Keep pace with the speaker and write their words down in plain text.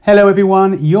Hello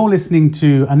everyone, you're listening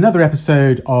to another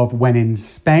episode of When in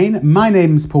Spain. My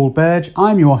name's Paul Burge,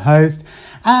 I'm your host,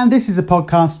 and this is a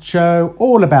podcast show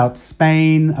all about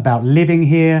Spain, about living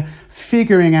here,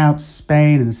 figuring out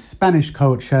Spain and Spanish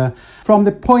culture from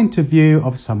the point of view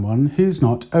of someone who's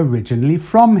not originally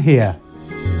from here.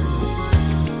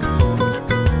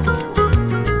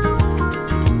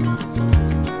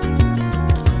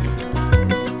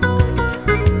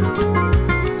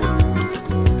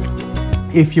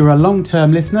 If you're a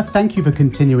long-term listener, thank you for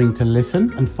continuing to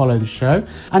listen and follow the show.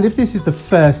 And if this is the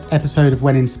first episode of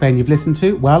When in Spain you've listened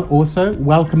to, well, also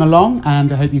welcome along,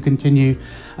 and I hope you continue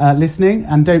listening.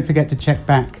 And don't forget to check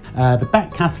back the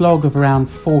back catalogue of around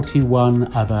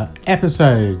 41 other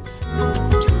episodes.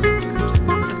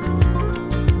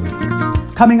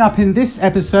 Coming up in this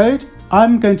episode,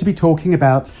 I'm going to be talking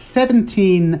about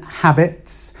 17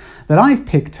 habits that I've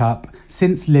picked up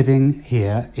since living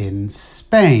here in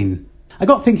Spain. I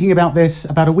got thinking about this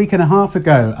about a week and a half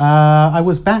ago. I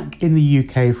was back in the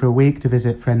UK for a week to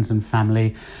visit friends and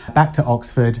family, back to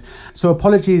Oxford. So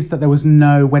apologies that there was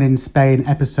no When in Spain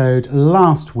episode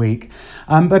last week.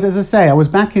 But as I say, I was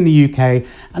back in the UK,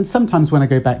 and sometimes when I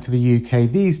go back to the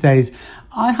UK these days,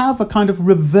 I have a kind of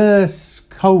reverse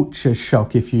culture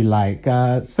shock, if you like.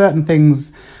 Certain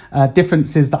things,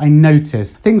 differences that I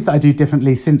notice, things that I do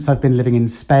differently since I've been living in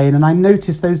Spain, and I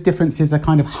notice those differences are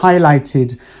kind of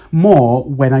highlighted more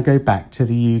when I go back to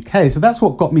the UK. So that's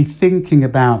what got me thinking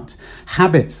about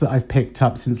habits that I've picked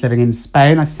up since living in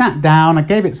Spain. I sat down, I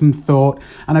gave it some thought,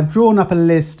 and I've drawn up a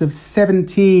list of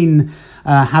 17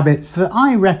 habits that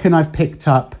I reckon I've picked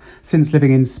up since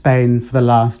living in Spain for the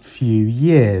last few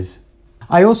years.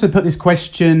 I also put this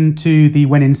question to the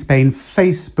When in Spain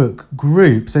Facebook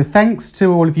group. So thanks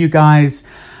to all of you guys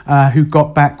who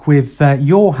got back with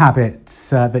your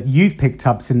habits that you've picked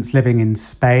up since living in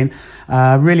Spain.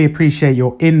 Really appreciate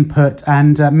your input,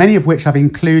 and many of which I've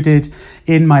included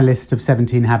in my list of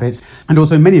 17 habits, and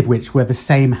also many of which were the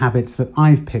same habits that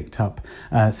I've picked up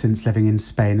since living in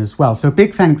Spain as well. So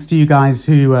big thanks to you guys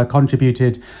who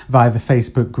contributed via the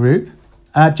Facebook group.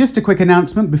 Just a quick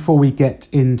announcement before we get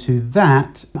into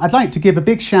that. I'd like to give a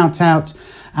big shout out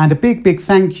and a big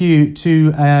thank you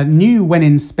to a new When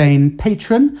in Spain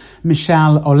patron,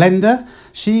 Michelle Olenda.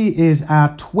 She is our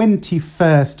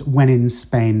 21st When in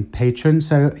Spain patron.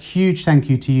 So huge thank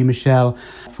you to you, Michelle,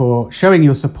 for showing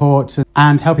your support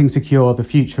and helping secure the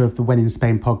future of the When in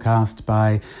Spain podcast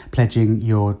by pledging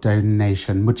your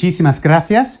donation. Muchísimas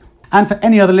gracias. And for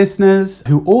any other listeners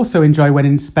who also enjoy When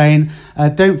in Spain,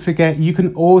 don't forget you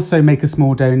can also make a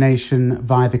small donation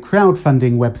via the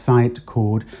crowdfunding website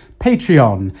called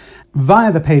Patreon.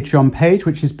 Via the Patreon page,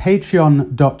 which is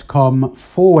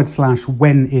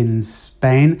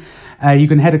patreon.com/wheninspain, you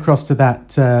can head across to that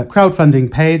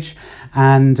crowdfunding page,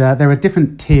 and there are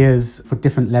different tiers for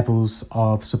different levels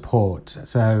of support.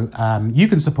 So you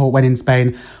can support When in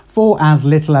Spain for as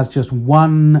little as just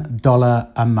 $1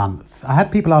 a month. I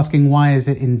had people asking, why is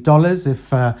it in dollars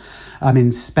if I'm in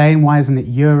Spain? Why isn't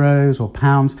it euros or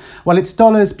pounds? Well, it's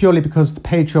dollars purely because the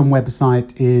Patreon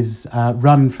website is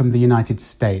run from the United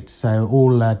States. So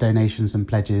all donations and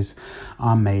pledges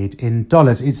are made in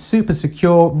dollars. It's super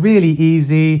secure, really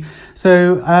easy.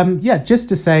 So just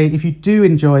to say, if you do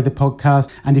enjoy the podcast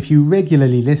and if you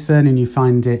regularly listen and you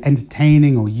find it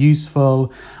entertaining or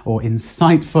useful or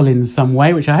insightful in some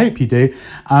way, which I hope you do,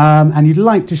 and you'd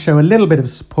like to show a little bit of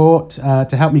support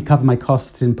to help me cover my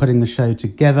costs in putting the show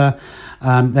together,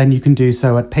 then you can do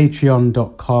so at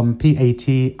patreon.com,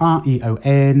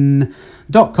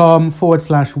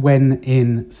 patreon.com/when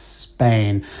in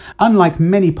Spain. Unlike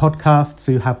many podcasts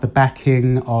who have the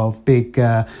backing of big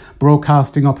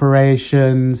broadcasting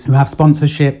operations, who have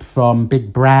sponsorship from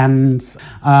big brands,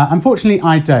 unfortunately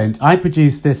I don't. I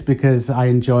produce this because I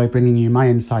enjoy bringing you my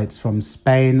insights from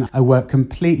Spain. I work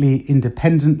completely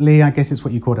independently. I guess it's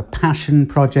what you call a passion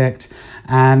project.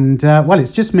 And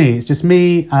it's just me,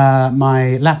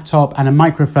 my laptop and a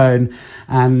microphone,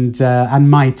 and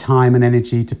my time and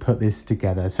energy to put this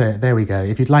together. So there we go.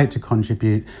 If you'd like to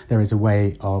contribute, there is a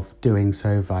way of doing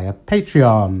so via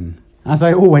Patreon. As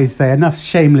I always say, enough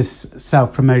shameless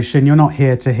self-promotion. You're not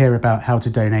here to hear about how to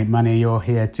donate money. You're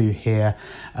here to hear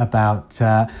about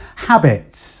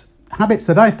habits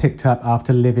that I've picked up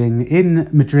after living in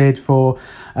Madrid for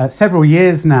several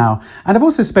years now. And I've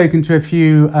also spoken to a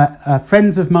few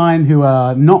friends of mine who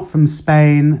are not from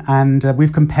Spain, and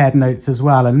we've compared notes as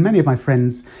well. And many of my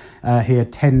friends here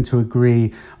tend to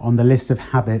agree on the list of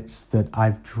habits that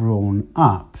I've drawn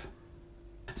up.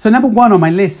 So number one on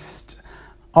my list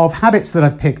of habits that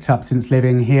I've picked up since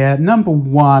living here. Number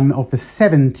 1 of the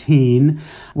 17,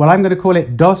 well, I'm going to call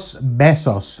it dos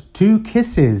besos, 2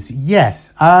 kisses.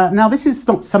 Yes. Now, this is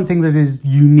not something that is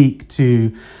unique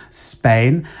to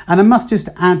Spain. And I must just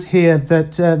add here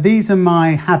that these are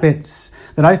my habits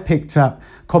that I've picked up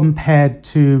compared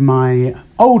to my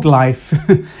old life,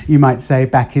 you might say,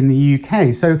 back in the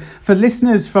UK. So for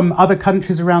listeners from other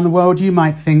countries around the world, you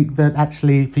might think that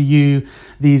actually for you,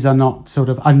 these are not sort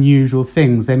of unusual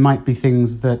things. They might be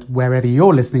things that wherever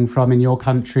you're listening from in your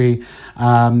country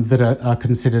that are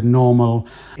considered normal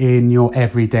in your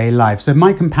everyday life. So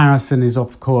my comparison is,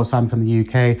 of course, I'm from the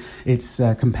UK. It's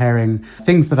comparing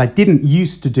things that I didn't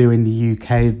used to do in the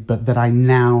UK, but that I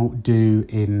now do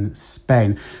in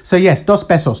Spain. So yes, dos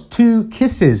besos, 2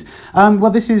 kisses.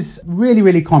 Well, this is really,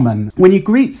 really common. When you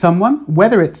greet someone,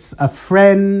 whether it's a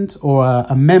friend or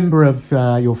a member of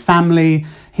your family,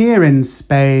 here in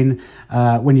Spain,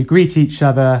 when you greet each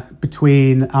other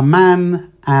between a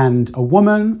man and a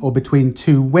woman or between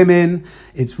 2 women,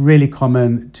 it's really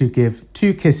common to give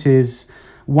 2 kisses,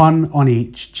 1 on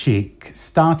each cheek,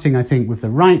 starting, I think, with the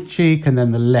right cheek and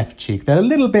then the left cheek. They're a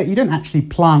little bit, you don't actually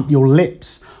plant your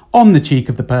lips on the cheek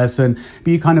of the person,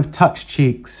 but you kind of touch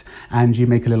cheeks and you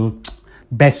make a little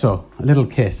beso, a little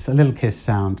kiss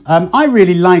sound. I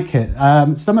really like it.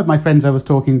 Some of my friends I was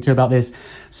talking to about this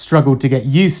struggled to get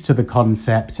used to the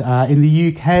concept. In the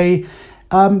UK,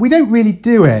 we don't really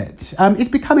do it. It's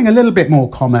becoming a little bit more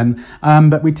common,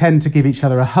 but we tend to give each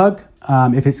other a hug.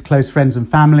 If it's close friends and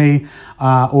family,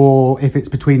 or if it's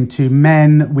between 2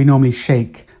 men, we normally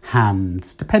shake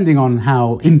hands, depending on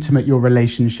how intimate your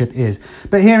relationship is.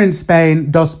 But here in Spain,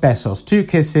 dos besos, 2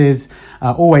 kisses,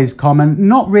 always common.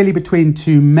 Not really between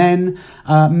 2 men,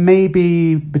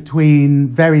 maybe between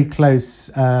very close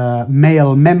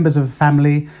male members of a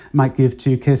family might give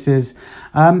 2 kisses.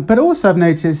 But also I've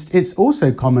noticed it's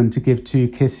also common to give 2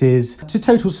 kisses to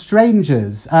total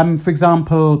strangers. For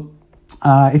example,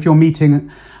 if you're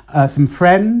meeting some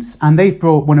friends and they've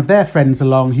brought one of their friends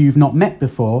along who you've not met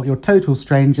before, you're total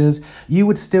strangers, you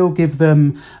would still give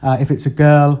them, if it's a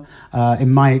girl, in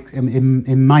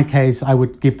my case, I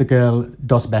would give the girl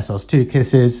dos besos, 2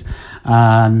 kisses,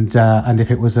 and if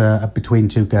it was between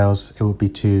 2 girls, it would be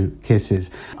 2 kisses.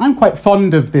 I'm quite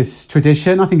fond of this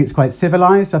tradition. I think it's quite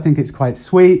civilized. I think it's quite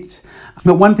sweet.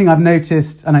 But one thing I've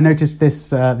noticed, and I noticed this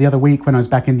the other week when I was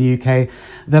back in the UK,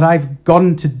 that I've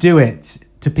gone to do it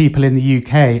to people in the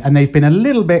UK and they've been a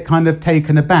little bit kind of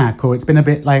taken aback, or it's been a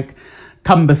bit like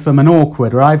cumbersome and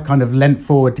awkward, or I've kind of leant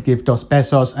forward to give dos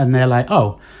besos and they're like,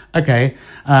 oh, okay,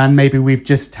 and maybe we've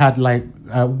just had like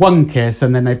 1 kiss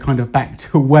and then they've kind of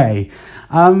backed away.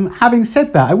 Having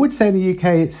said that, I would say in the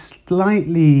UK it's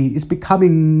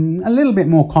becoming a little bit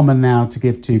more common now to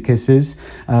give 2 kisses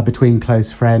between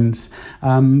close friends,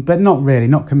 but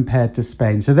not compared to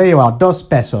Spain. So there you are, dos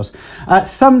besos.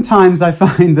 Sometimes I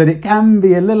find that it can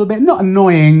be a little bit, not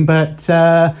annoying, but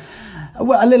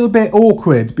a little bit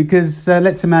awkward, because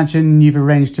let's imagine you've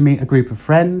arranged to meet a group of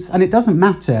friends, and it doesn't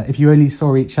matter if you only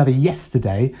saw each other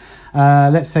yesterday.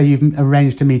 Let's say you've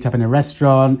arranged to meet up in a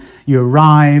restaurant, you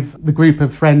arrive, your group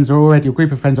of friends are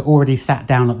already sat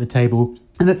down at the table,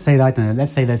 and let's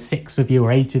say there's 6 of you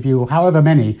or 8 of you or however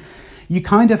many. You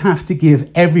kind of have to give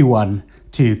everyone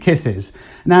 2 kisses.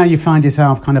 Now you find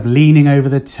yourself kind of leaning over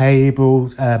the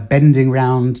table, bending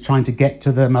round, trying to get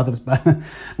to them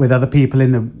with other people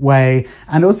in the way.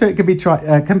 And also it can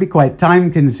be quite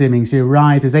time consuming. So you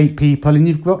arrive as 8 people and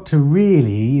you've got to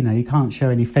really, you can't show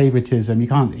any favoritism. You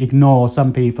can't ignore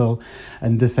some people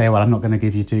and just say, well, I'm not going to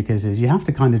give you 2 kisses. You have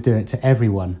to kind of do it to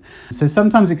everyone. So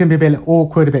sometimes it can be a bit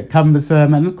awkward, a bit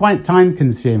cumbersome and quite time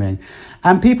consuming.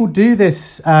 And people do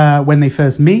this when they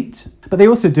first meet, but they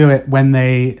also do it when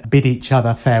they bid each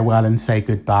other farewell and say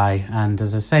goodbye. And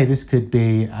as I say, this could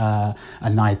be a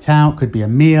night out, could be a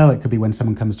meal, it could be when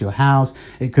someone comes to your house,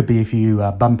 it could be if you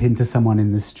bump into someone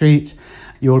in the street.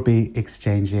 You'll be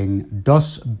exchanging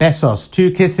dos besos, 2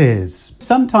 kisses.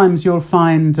 Sometimes you'll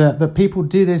find that people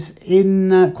do this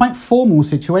in quite formal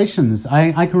situations.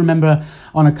 I can remember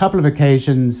on a couple of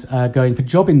occasions going for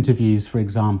job interviews, for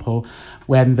example,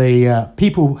 when the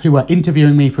people who were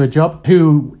interviewing me for a job,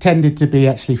 who tended to be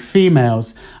actually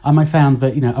females, I found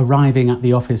that, arriving at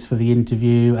the office for the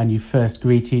interview and you first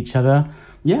greet each other,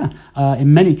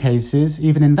 in many cases,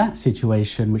 even in that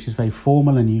situation, which is very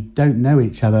formal and you don't know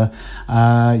each other,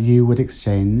 you would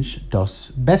exchange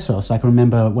dos besos. I can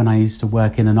remember when I used to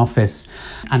work in an office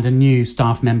and a new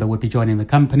staff member would be joining the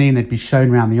company and they'd be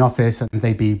shown around the office and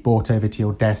they'd be brought over to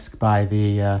your desk by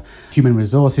the human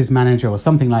resources manager or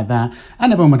something like that,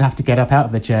 and everyone would have to get up out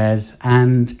of the chairs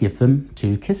and give them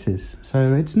 2 kisses.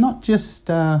 So it's not just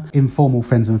informal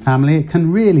friends and family, it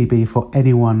can really be for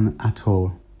anyone at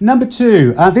all. Number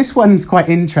 2, this one's quite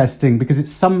interesting because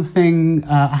it's something,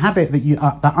 a habit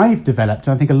that I've developed,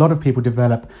 and I think a lot of people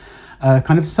develop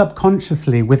kind of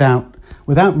subconsciously without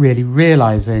really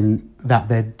realising that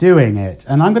they're doing it.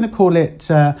 And I'm going to call it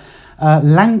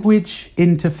language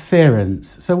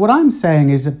interference. So what I'm saying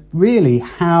is really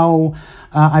how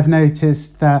I've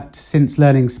noticed that since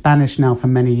learning Spanish now for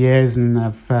many years and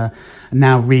I've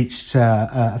now reached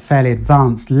a fairly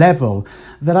advanced level,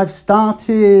 that I've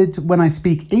started, when I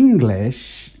speak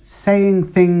English, saying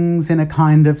things in a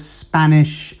kind of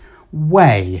Spanish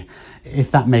way,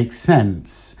 if that makes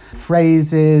sense.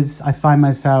 Phrases, I find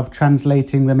myself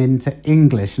translating them into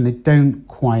English and they don't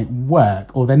quite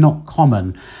work, or they're not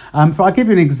common. I'll give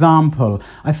you an example.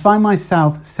 I find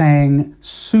myself saying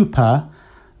super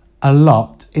a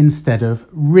lot instead of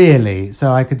really.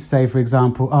 So I could say, for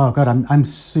example, oh God, I'm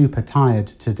super tired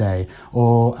today,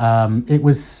 or it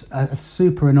was a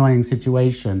super annoying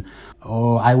situation,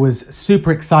 or I was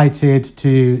super excited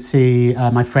to see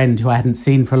my friend who I hadn't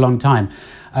seen for a long time.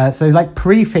 So like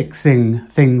prefixing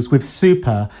things with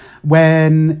super,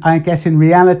 when I guess in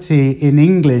reality in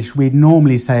English we'd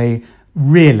normally say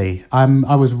really. I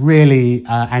was really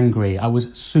angry. I was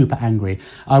super angry.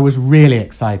 I was really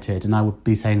excited. And I would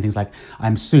be saying things like,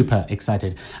 I'm super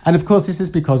excited. And of course, this is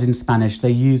because in Spanish,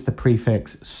 they use the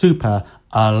prefix super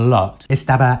a lot.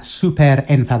 Estaba súper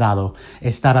enfadado.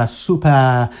 Estaba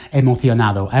súper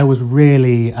emocionado. I was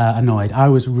really annoyed. I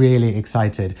was really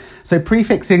excited. So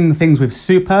prefixing things with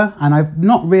super, and I've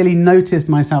not really noticed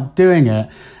myself doing it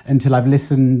until I've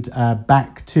listened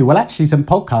back to, well, actually some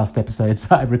podcast episodes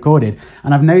that I've recorded,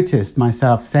 and I've noticed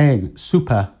myself saying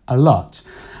super a lot.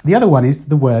 The other one is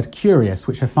the word curious,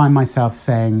 which I find myself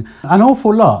saying an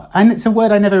awful lot. And it's a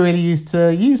word I never really used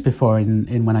to use before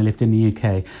in when I lived in the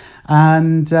UK.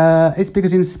 And it's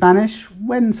because in Spanish,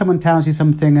 when someone tells you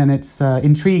something and it's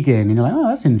intriguing, and you're like, oh,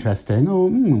 that's interesting,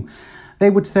 or they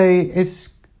would say, es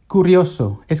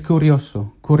curioso,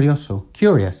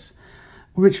 curious,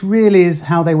 which really is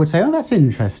how they would say, oh, that's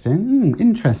interesting,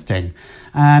 interesting.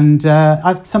 And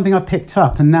something I've picked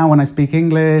up, and now when I speak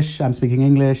English, I'm speaking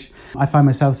English, I find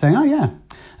myself saying, oh, yeah,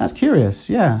 that's curious,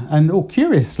 yeah, and or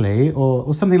curiously,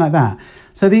 or something like that.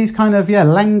 So these kind of,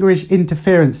 language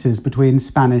interferences between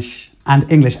Spanish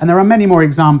and English. And there are many more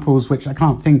examples which I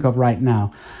can't think of right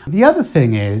now. The other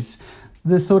thing is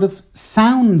the sort of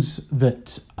sounds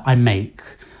that I make,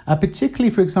 particularly,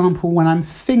 for example, when I'm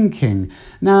thinking.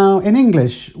 Now, in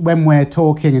English, when we're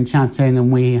talking and chatting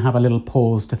and we have a little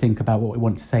pause to think about what we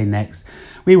want to say next,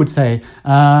 we would say,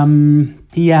 I'm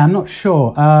not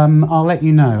sure, I'll let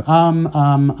you know.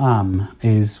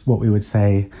 Is what we would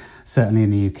say, certainly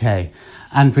in the UK.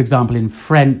 And for example, in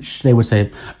French, they would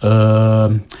say,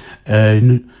 je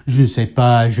ne sais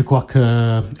pas, je crois que,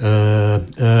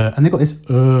 and they've got this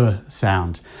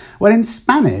sound. Well, in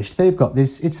Spanish, they've got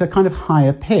this, it's a kind of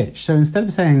higher pitch. So instead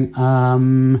of saying,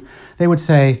 they would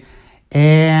say,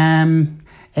 es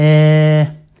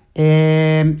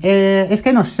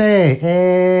que no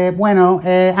sé, bueno,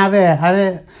 a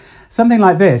ver, something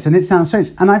like this, and it sounds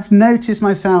strange. And I've noticed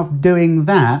myself doing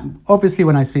that. Obviously,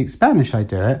 when I speak Spanish, I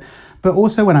do it, but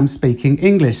also when I'm speaking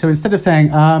English. So instead of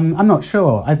saying, I'm not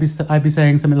sure, I'd be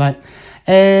saying something like,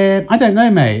 I don't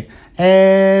know, mate.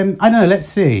 I don't know, let's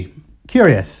see.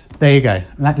 Curious. There you go.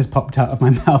 And that just popped out of my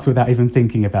mouth without even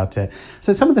thinking about it.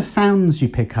 So some of the sounds you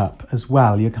pick up as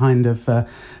well, you're kind of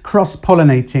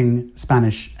cross-pollinating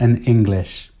Spanish and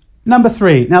English. Number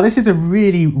 3. Now, this is a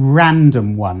really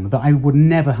random one that I would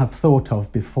never have thought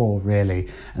of before, really,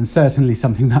 and certainly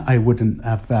something that I wouldn't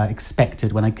have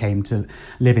expected when I came to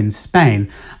live in Spain.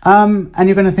 And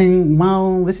you're going to think,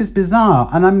 well, this is bizarre,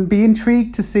 and I'd be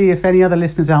intrigued to see if any other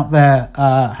listeners out there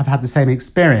have had the same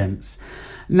experience.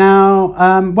 Now,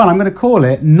 I'm going to call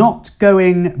it not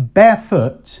going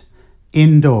barefoot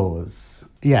indoors.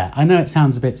 Yeah, I know it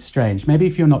sounds a bit strange. Maybe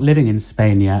if you're not living in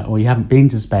Spain yet or you haven't been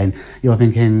to Spain, you're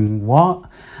thinking, what?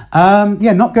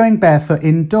 Not going barefoot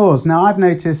indoors. Now, I've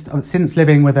noticed since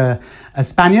living with a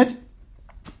Spaniard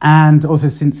and also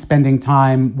since spending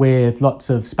time with lots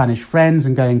of Spanish friends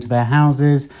and going to their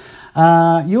houses,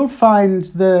 you'll find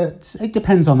that it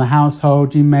depends on the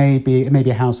household. It may be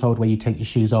a household where you take your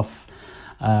shoes off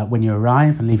when you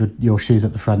arrive and leave your shoes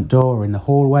at the front door or in the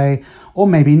hallway, or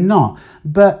maybe not.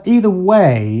 But either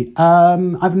way,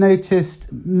 I've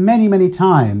noticed many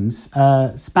times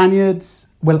Spaniards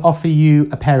will offer you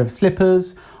a pair of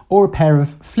slippers or a pair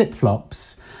of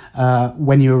flip-flops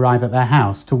when you arrive at their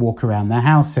house to walk around their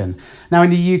house in. Now in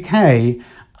the UK,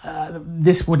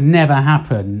 this would never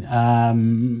happen.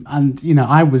 And, you know,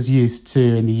 I was used to,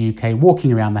 in the UK,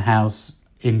 walking around the house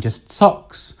in just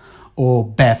socks or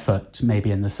barefoot, maybe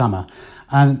in the summer.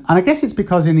 And I guess it's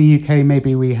because in the UK,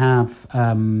 maybe we have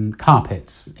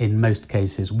carpets, in most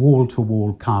cases,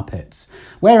 wall-to-wall carpets.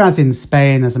 Whereas in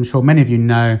Spain, as I'm sure many of you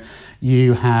know,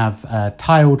 you have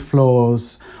tiled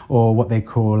floors, or what they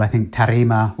call, I think,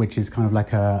 tarima, which is kind of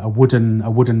like a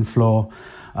wooden floor,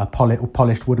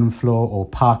 polished wooden floor, or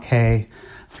parquet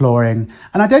flooring.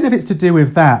 And I don't know if it's to do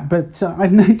with that, but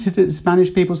I've noticed that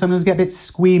Spanish people sometimes get a bit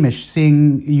squeamish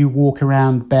seeing you walk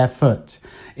around barefoot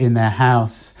in their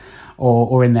house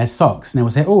or in their socks. And they will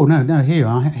say, oh, no,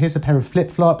 here's a pair of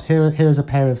flip-flops, here's a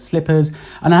pair of slippers.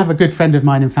 And I have a good friend of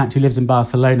mine, in fact, who lives in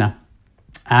Barcelona.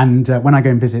 And when I go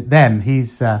and visit them, he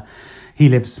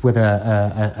lives with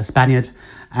a Spaniard.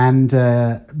 And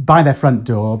by their front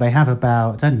door, they have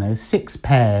about, 6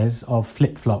 pairs of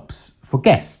flip-flops for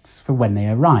guests for when they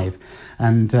arrive.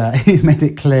 And he's made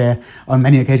it clear on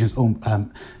many occasions,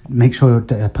 make sure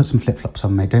you put some flip-flops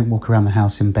on, mate. Don't walk around the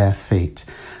house in bare feet.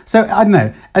 So, I don't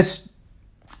know,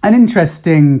 an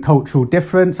interesting cultural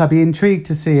difference. I'd be intrigued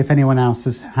to see if anyone else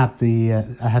has had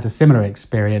a similar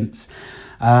experience.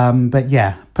 But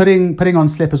yeah, putting on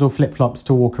slippers or flip-flops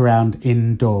to walk around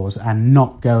indoors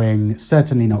and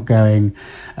certainly not going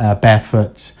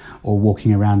barefoot or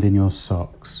walking around in your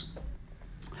socks.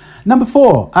 Number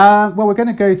 4, we're going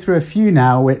to go through a few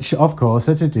now, which of course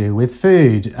are to do with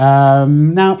food.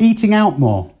 Now, eating out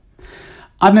more.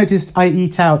 I've noticed I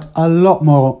eat out a lot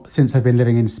more since I've been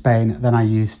living in Spain than I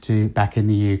used to back in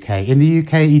the UK. In the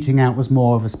UK, eating out was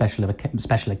more of a special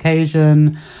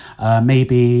occasion.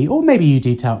 Maybe you'd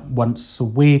eat out once a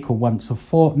week or once a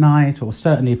fortnight, or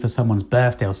certainly for someone's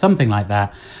birthday or something like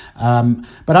that.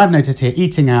 But I've noticed here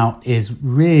eating out is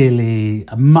really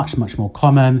much more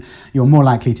common. You're more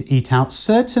likely to eat out,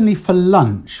 certainly for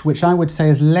lunch, which I would say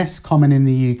is less common in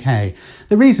the UK.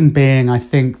 The reason being, I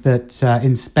think that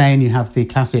in Spain you have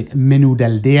the classic menú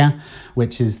del día,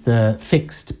 which is the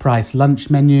fixed price lunch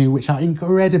menu, which are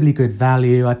incredibly good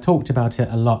value. I've talked about it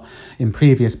a lot in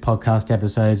previous podcast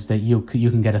episodes, that you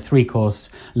can get a 3-course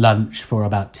lunch for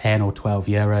about 10 or 12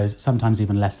 euros, sometimes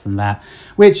even less than that,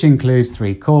 which includes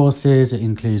 3 courses. It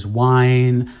includes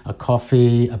wine, a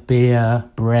coffee, a beer,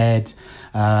 bread,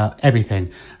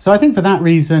 everything. So I think for that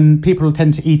reason, people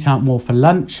tend to eat out more for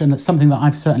lunch, and it's something that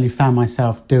I've certainly found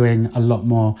myself doing a lot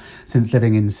more since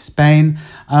living in Spain.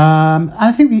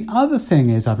 I think the other thing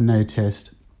is I've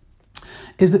noticed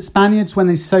is that Spaniards, when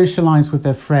they socialise with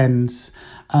their friends,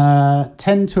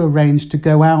 tend to arrange to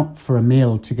go out for a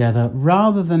meal together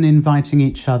rather than inviting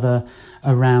each other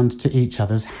around to each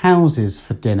other's houses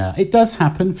for dinner. It does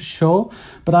happen for sure,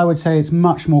 but I would say it's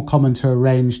much more common to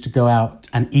arrange to go out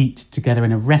and eat together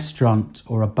in a restaurant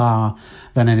or a bar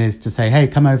than it is to say, hey,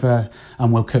 come over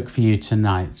and we'll cook for you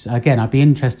tonight. Again, I'd be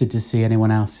interested to see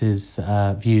anyone else's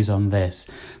views on this.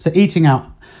 So eating out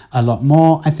a lot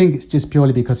more. I think it's just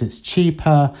purely because it's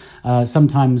cheaper.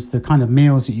 Sometimes the kind of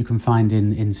meals that you can find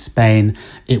in Spain,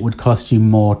 it would cost you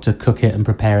more to cook it and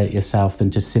prepare it yourself than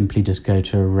to simply just go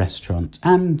to a restaurant.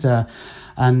 And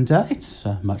it's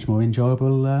a much more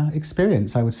enjoyable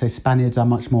experience. I would say Spaniards are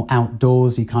much more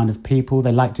outdoorsy kind of people.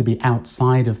 They like to be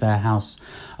outside of their house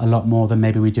a lot more than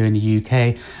maybe we do in the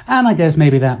UK. And I guess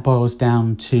maybe that boils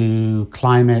down to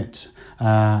climate,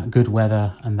 good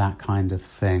weather and that kind of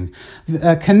thing.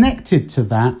 Connected to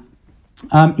that,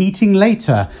 eating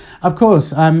later, of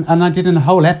course, and I did a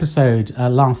whole episode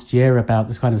last year about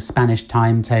this kind of Spanish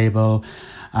timetable,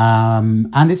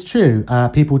 and it's true,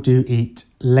 people do eat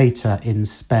later in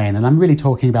Spain, and I'm really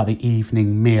talking about the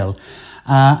evening meal.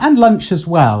 And lunch as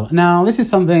well. Now, this is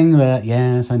something that,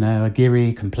 yes, I know,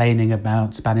 Aguirre complaining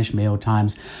about Spanish meal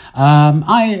times.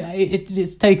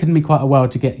 It's taken me quite a while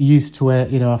to get used to it.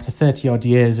 You know, after 30 odd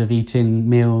years of eating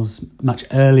meals much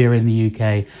earlier in the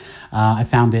UK, I have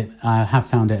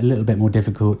found it a little bit more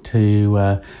difficult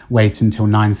to wait until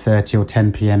 9:30 or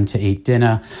 10 p.m. to eat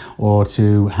dinner, or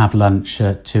to have lunch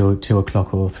at at 2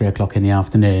 o'clock or 3 o'clock in the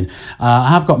afternoon. I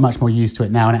have got much more used to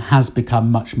it now, and it has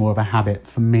become much more of a habit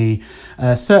for me.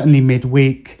 Certainly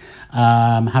midweek,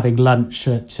 having lunch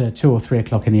at 2 or 3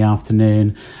 o'clock in the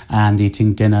afternoon and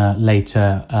eating dinner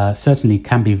later certainly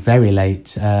can be very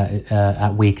late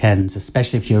at weekends,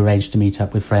 especially if you arrange to meet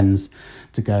up with friends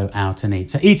to go out and eat.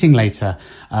 So eating later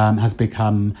has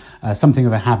become something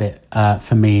of a habit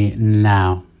for me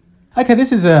now. Okay,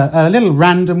 this is a little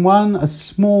random one, a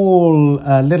small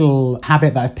little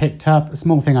habit that I've picked up, a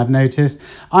small thing I've noticed.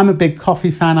 I'm a big coffee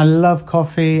fan. I love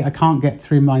coffee. I can't get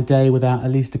through my day without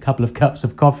at least a couple of cups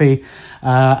of coffee.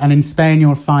 And in Spain,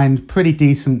 you'll find pretty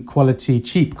decent quality,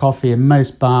 cheap coffee in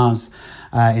most bars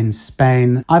in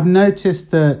Spain. I've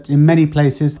noticed that in many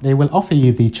places, they will offer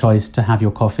you the choice to have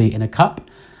your coffee in a cup,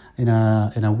 in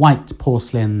a white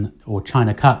porcelain or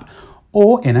china cup,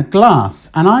 or in a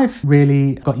glass. And I've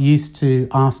really got used to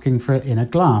asking for it in a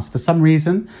glass. For some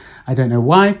reason, I don't know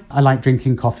why, I like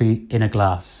drinking coffee in a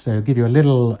glass. So I'll give you a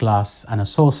little glass and a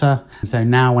saucer. So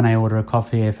now when I order a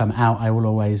coffee, if I'm out, I will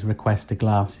always request a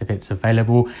glass if it's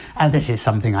available. And this is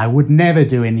something I would never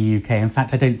do in the UK. In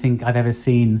fact, I don't think I've ever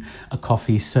seen a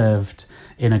coffee served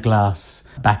in a glass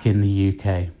back in the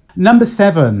UK. Number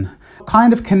 7,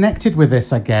 kind of connected with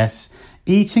this, I guess,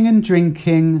 eating and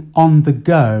drinking on the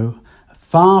go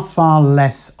far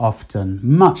less often,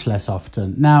 much less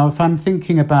often. Now, if I'm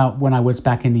thinking about when I was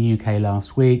back in the UK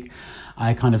last week,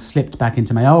 I kind of slipped back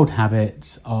into my old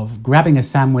habit of grabbing a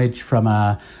sandwich from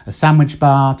a sandwich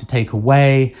bar to take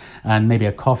away, and maybe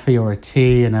a coffee or a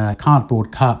tea in a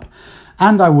cardboard cup.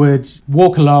 And I would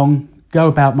walk along, go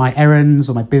about my errands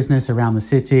or my business around the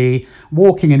city,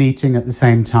 walking and eating at the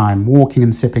same time, walking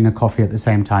and sipping a coffee at the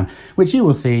same time, which you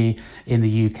will see in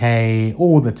the UK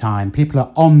all the time. People are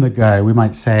on the go. We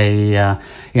might say,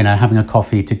 having a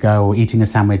coffee to go or eating a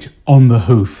sandwich on the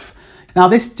hoof. Now,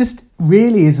 this just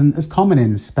really isn't as common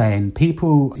in Spain.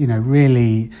 People,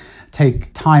 really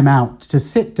take time out to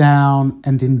sit down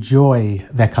and enjoy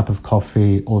their cup of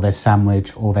coffee or their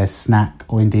sandwich or their snack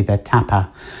or indeed their tapa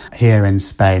here in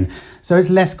Spain. So it's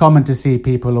less common to see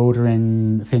people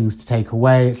ordering things to take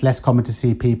away. It's less common to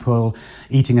see people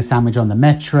eating a sandwich on the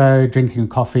metro, drinking a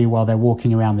coffee while they're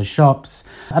walking around the shops.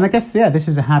 And I guess, this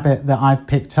is a habit that I've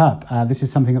picked up. This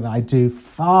is something that I do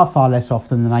far less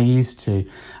often than I used to.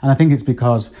 And I think it's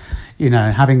because,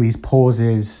 having these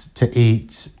pauses to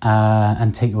eat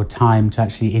and take your time to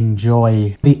actually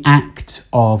enjoy the act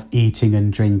of eating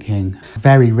and drinking.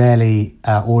 Very rarely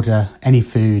order any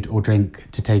food or drink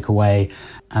to take away.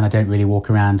 And I don't really walk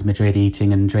around Madrid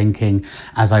eating and drinking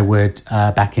as I would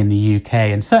back in the UK,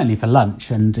 and certainly for lunch.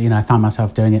 And, I found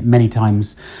myself doing it many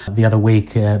times the other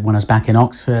week when I was back in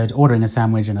Oxford, ordering a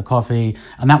sandwich and a coffee,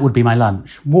 and that would be my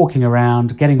lunch. Walking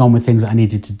around, getting on with things that I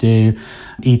needed to do,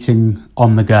 eating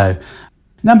on the go.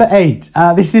 Number 8,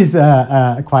 this is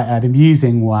quite an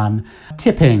amusing one.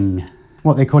 Tipping,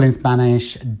 what they call in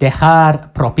Spanish,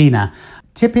 dejar propina.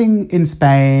 Tipping in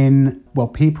Spain, well,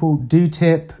 people do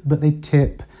tip, but they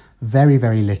tip very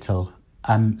little.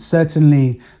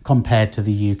 Certainly compared to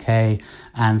the UK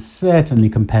and certainly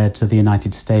compared to the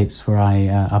United States, where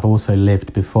I've also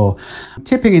lived before.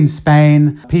 Tipping in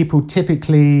Spain, people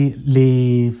typically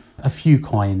leave a few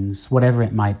coins, whatever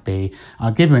it might be.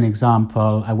 I'll give you an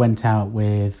example. I went out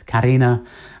with Karina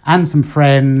and some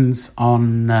friends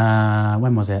on,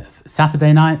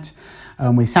 Saturday night.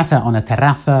 We sat out on a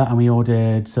terraza and we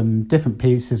ordered some different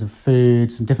pieces of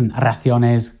food, some different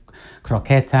raciones,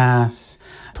 croquetas,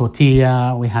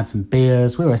 tortilla. We had some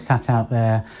beers. We were sat out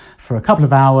there for a couple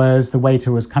of hours. The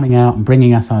waiter was coming out and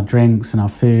bringing us our drinks and our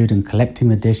food and collecting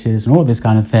the dishes and all this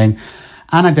kind of thing.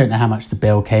 And I don't know how much the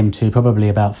bill came to, probably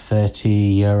about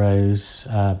 30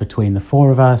 euros between the four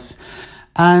of us.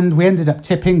 And we ended up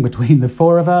tipping between the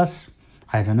four of us,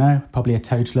 I don't know, probably a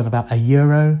total of about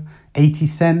 €1, 80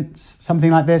 cents, something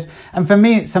like this. And for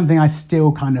me, it's something I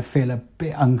still kind of feel a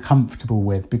bit uncomfortable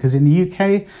with, because in the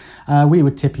UK, we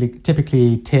would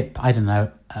typically tip, I don't know,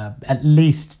 at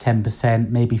least 10%,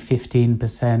 maybe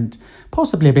 15%,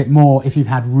 possibly a bit more if you've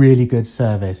had really good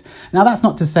service. Now, that's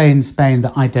not to say in Spain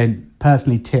that I don't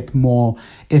personally tip more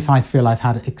if I feel I've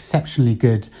had exceptionally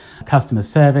good customer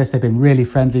service. They've been really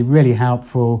friendly, really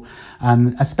helpful,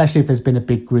 especially if there's been a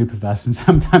big group of us. And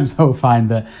sometimes I'll find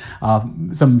that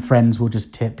some friends will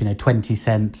just tip, 20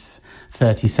 cents,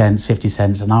 30 cents, 50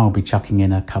 cents, and I'll be chucking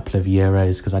in a couple of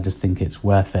euros because I just think it's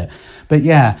worth it. But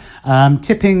yeah,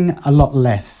 tipping a lot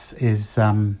less is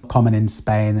common in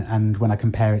Spain, and when I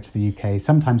compare it to the UK,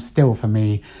 sometimes still for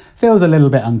me feels a little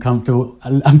bit uncomfortable,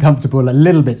 a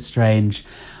little bit strange.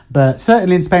 But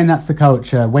certainly in Spain, that's the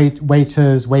culture.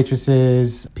 Waiters,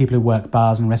 waitresses, people who work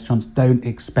bars and restaurants don't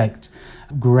expect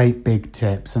great big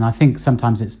tips. And I think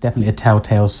sometimes it's definitely a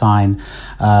telltale sign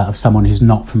of someone who's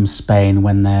not from Spain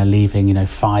when they're leaving,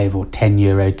 5 or 10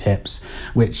 euro tips,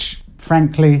 which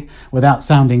frankly, without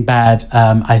sounding bad,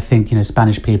 I think,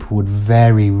 Spanish people would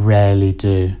very rarely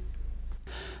do.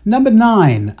 Number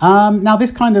 9. Now,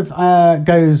 this kind of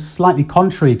goes slightly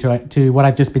contrary to what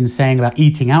I've just been saying about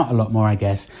eating out a lot more, I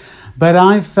guess. But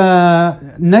I've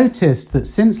noticed that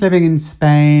since living in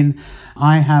Spain,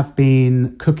 I have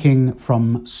been cooking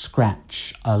from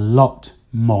scratch a lot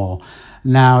more.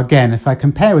 Now, again, if I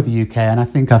compare with the UK, and I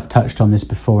think I've touched on this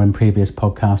before in previous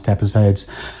podcast episodes,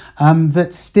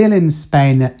 that still in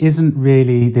Spain there isn't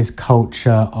really this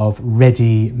culture of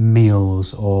ready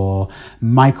meals or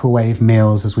microwave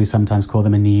meals, as we sometimes call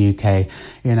them in the UK.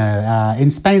 In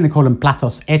Spain they call them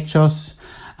platos hechos,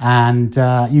 and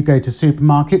you go to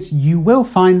supermarkets, you will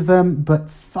find them, but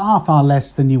far, far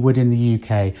less than you would in the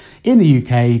UK. In the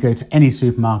UK, you go to any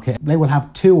supermarket, they will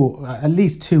have at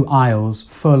least two aisles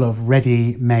full of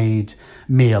ready-made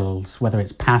meals, whether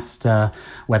it's pasta,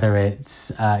 whether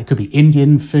it could be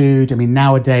Indian food. I mean,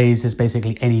 nowadays there's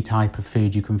basically any type of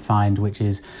food you can find which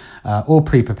is all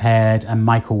pre-prepared and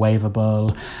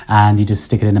microwavable, and you just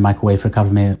stick it in the microwave for a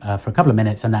couple of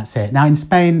minutes and that's it. Now in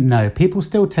Spain, no, people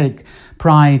still take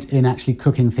pride in actually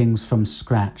cooking things from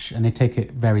scratch, and they take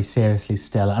it very seriously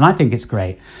still, and I think it's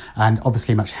great, and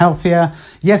obviously much healthier.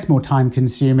 Yes, more time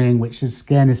consuming, which is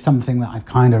something that I've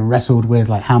kind of wrestled with,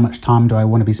 like how much time do I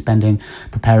want to be spending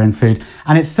preparing food.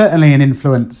 And it's certainly an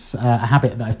influence, a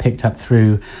habit that I've picked up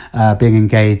through being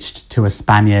engaged to a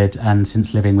Spaniard, and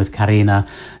since living with Karina,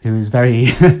 who is very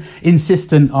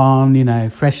insistent on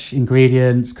fresh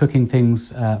ingredients, cooking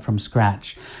things from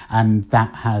scratch, and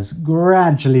that has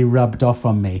gradually rubbed off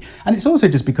on me. And it's also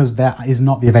just because there is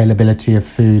not the availability of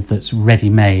food that's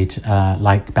ready-made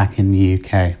like back in the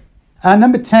UK.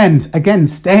 Number 10, again,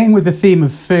 staying with the theme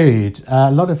of food,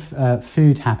 a lot of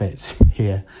food habits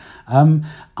here.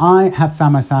 I have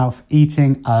found myself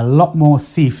eating a lot more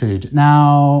seafood.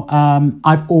 Now,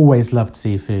 I've always loved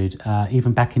seafood,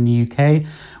 even back in the UK,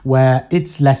 where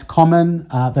it's less common.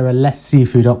 There are less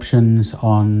seafood options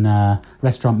on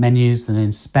restaurant menus than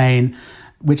in Spain,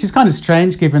 which is kind of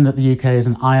strange given that the UK is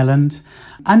an island.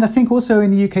 And I think also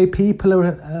in the UK, people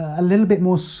are a little bit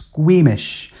more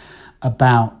squeamish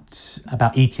about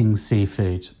eating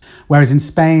seafood. Whereas in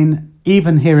Spain,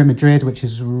 even here in Madrid, which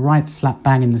is right slap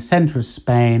bang in the centre of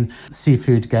Spain,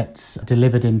 seafood gets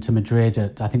delivered into Madrid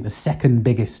at, I think, the second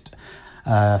biggest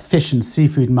fish and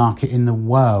seafood market in the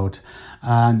world.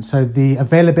 And so the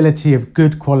availability of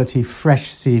good quality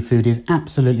fresh seafood is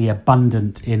absolutely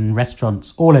abundant in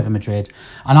restaurants all over Madrid.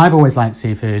 And I've always liked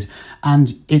seafood,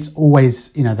 and it's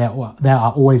always, there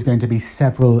are always going to be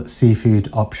several seafood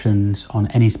options on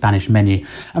any Spanish menu.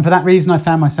 And for that reason, I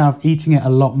found myself eating it a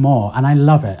lot more, and I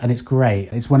love it, and it's great.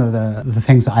 It's one of the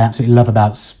things that I absolutely love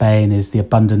about Spain is the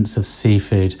abundance of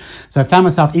seafood. So I found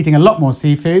myself eating a lot more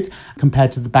seafood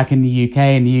compared to back in the UK.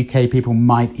 In the UK, people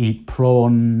might eat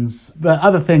prawns, but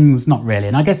other things, not really.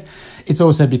 And I guess it's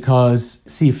also because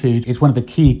seafood is one of the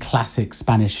key classic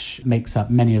Spanish, makes up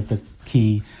many of the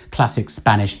key classic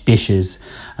Spanish dishes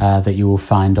that you will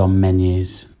find on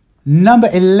menus. Number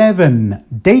 11,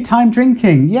 daytime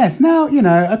drinking. Yes, now,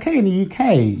 okay, in the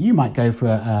UK, you might go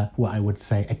for what I would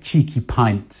say a cheeky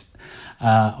pint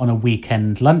on a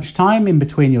weekend lunchtime in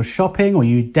between your shopping, or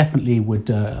you definitely would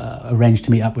arrange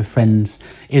to meet up with friends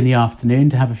in the afternoon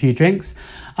to have a few drinks.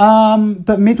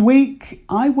 But midweek,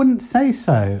 I wouldn't say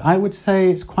so. I would say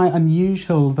it's quite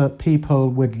unusual that people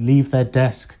would leave their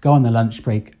desk, go on their lunch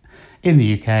break in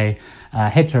the UK,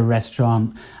 head to a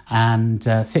restaurant and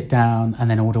sit down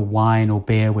and then order wine or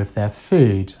beer with their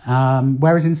food.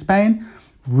 Whereas in Spain,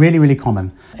 really, really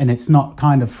common. And it's not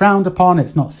kind of frowned upon.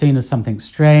 It's not seen as something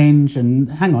strange. And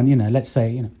hang on, let's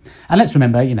say, and let's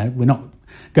remember, we're not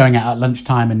going out at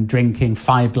lunchtime and drinking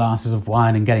 5 glasses of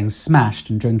wine and getting smashed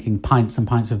and drinking pints and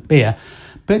pints of beer.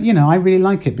 But, I really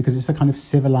like it because it's this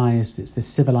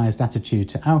civilized attitude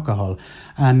to alcohol.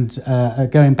 And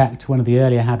going back to one of the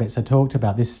earlier habits I talked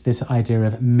about, this idea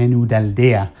of menú del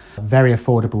día, very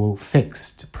affordable,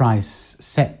 fixed price,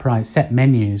 set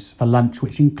menus for lunch,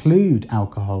 which include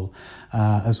alcohol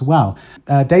as well.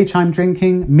 Daytime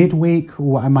drinking, midweek, or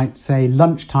what I might say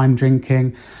lunchtime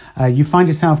drinking, you find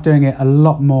yourself doing it a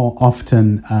lot more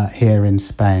often here in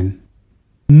Spain.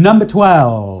 Number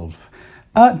 12.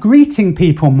 Greeting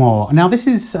people more. Now, this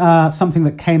is something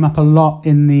that came up a lot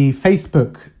in the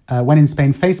Facebook When in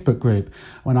Spain Facebook group,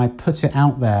 when I put it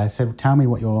out there, I said, tell me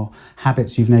what your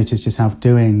habits you've noticed yourself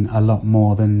doing a lot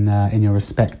more than in your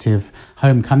respective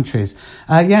home countries.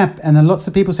 And lots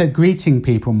of people said greeting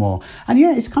people more. And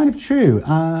yeah, it's kind of true.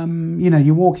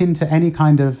 You walk into any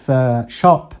kind of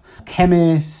shop,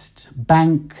 chemist,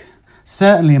 bank,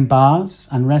 certainly in bars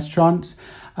and restaurants.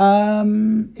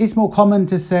 It's more common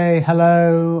to say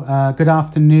hello, good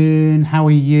afternoon, how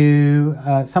are you,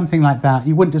 something like that.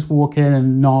 You wouldn't just walk in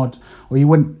and nod, or you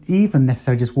wouldn't even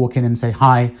necessarily just walk in and say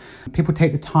hi. People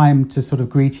take the time to sort of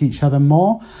greet each other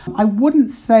more. I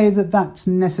wouldn't say that that's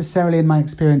necessarily, in my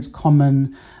experience,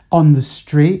 common on the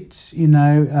street,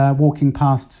 walking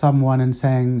past someone and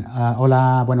saying,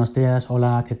 hola, buenos dias,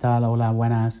 hola, ¿qué tal, hola,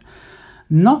 buenas.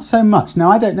 Not so much. Now,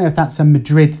 I don't know if that's a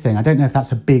Madrid thing. I don't know if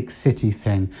that's a big city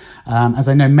thing. As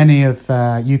I know, many of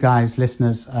you guys,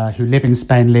 listeners who live in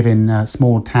Spain, live in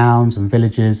small towns and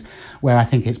villages where I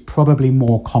think it's probably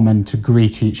more common to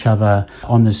greet each other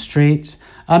on the street.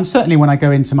 Certainly when I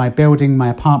go into my building, my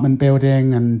apartment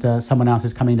building, and someone else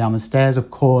is coming down the stairs,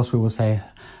 of course, we will say,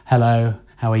 hello,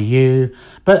 how are you?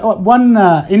 But one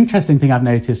interesting thing I've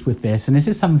noticed with this, and this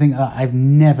is something that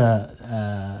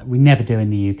we never do in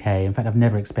the UK. In fact, I've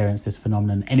never experienced this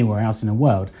phenomenon anywhere else in the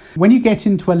world. When you get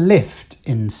into a lift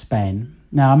in Spain,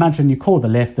 now imagine you call the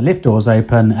lift doors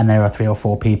open, and there are 3 or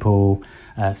 4 people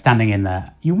standing in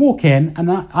there. You walk in,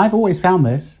 and I've always found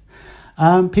this.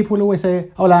 People will always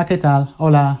say, hola, ¿qué tal?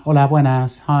 Hola, hola,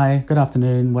 buenas, hi, good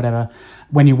afternoon, whatever,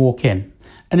 when you walk in.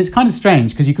 And it's kind of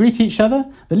strange because you greet each other,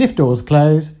 the lift doors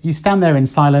close, you stand there in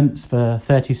silence for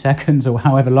 30 seconds or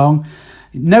however long.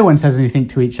 No one says anything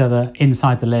to each other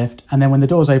inside the lift. And then when the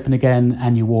doors open again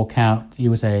and you walk out,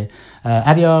 you will say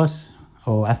adios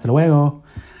or hasta luego,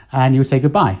 and you would say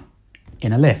goodbye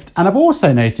in a lift. And I've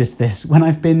also noticed this when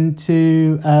I've been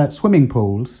to swimming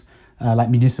pools, like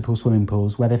municipal swimming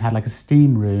pools, where they've had like a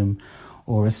steam room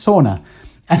or a sauna.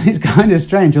 And it's kind of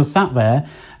strange. You're sat there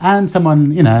and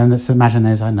someone, let's imagine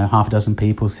there's, half a dozen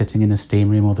people sitting in the steam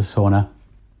room or the sauna.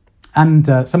 And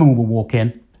someone will walk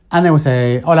in and they will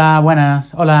say, hola,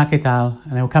 buenas, hola, ¿qué tal?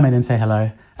 And they will come in and say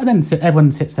hello. And then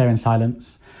everyone sits there in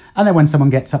silence. And then when someone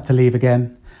gets up to leave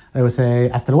again, they will say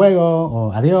hasta luego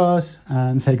or adios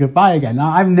and say goodbye again. Now,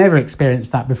 I've never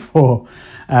experienced that before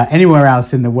anywhere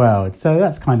else in the world. So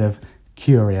that's kind of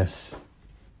curious.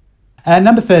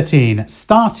 Number 13,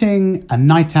 starting a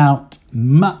night out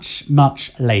much,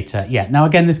 much later. Yeah, now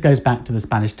again, this goes back to the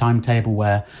Spanish timetable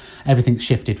where everything's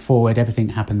shifted forward, everything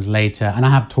happens later. And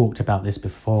I have talked about this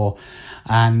before.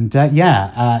 And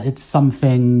it's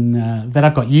something that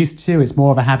I've got used to. It's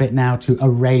more of a habit now to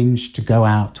arrange to go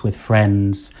out with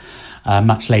friends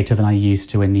much later than I used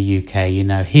to in the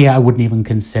UK. Here I wouldn't even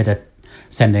consider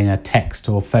sending a text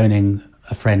or phoning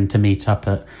a friend to meet up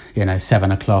at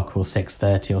 7 o'clock or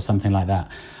 6:30 or something like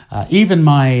that. Even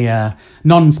my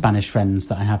non-Spanish friends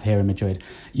that I have here in Madrid,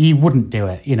 you wouldn't do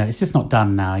it. It's just not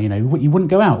done now. You wouldn't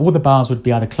go out. All the bars would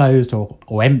be either closed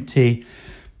or empty.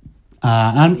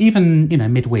 And even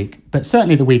midweek, but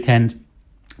certainly the weekend,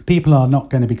 people are not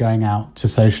going to be going out to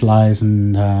socialise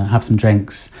and have some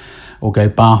drinks or go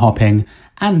bar hopping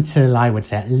until I would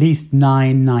say at least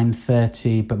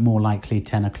 9:30, but more likely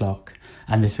 10 o'clock.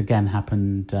 And this again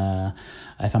happened,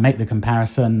 if I make the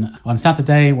comparison, on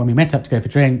Saturday when we met up to go for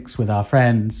drinks with our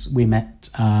friends, we met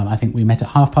at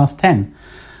 10:30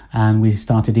 and we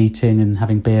started eating and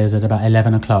having beers at about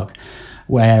 11 o'clock.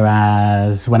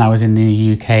 Whereas when I was in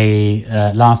the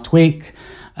UK last week,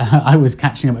 I was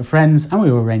catching up with friends and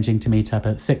we were arranging to meet up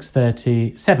at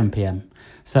 6:30, 7 p.m.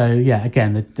 So yeah,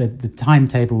 again, the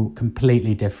timetable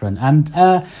completely different. And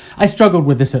I struggled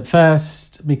with this at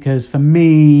first because for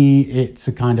me, it's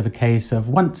a kind of a case of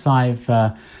once I'm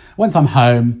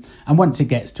home and once it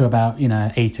gets to about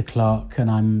 8 o'clock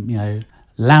and I'm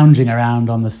lounging around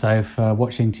on the sofa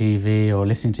watching TV or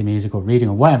listening to music or reading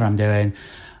or whatever I'm doing,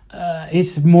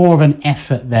 it's more of an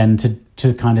effort then to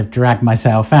kind of drag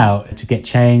myself out, to get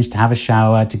changed, to have a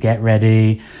shower, to get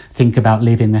ready, think about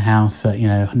leaving the house at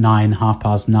 9,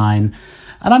 9:30.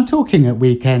 And I'm talking at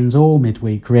weekends or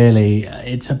midweek, really.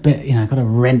 It's a bit, got to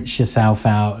wrench yourself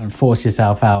out and force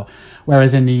yourself out.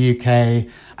 Whereas in the UK,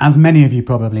 as many of you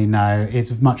probably know,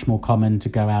 it's much more common to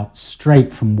go out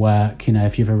straight from work.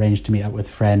 If you've arranged to meet up with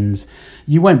friends,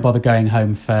 you won't bother going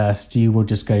home first. You will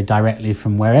just go directly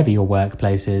from wherever your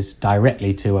workplace is,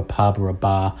 directly to a pub or a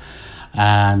bar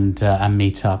and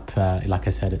meet up, like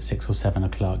I said, at 6 or 7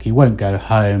 o'clock. You won't go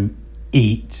home,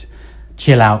 eat,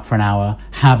 chill out for an hour,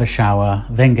 have a shower,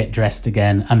 then get dressed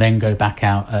again, and then go back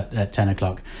out at 10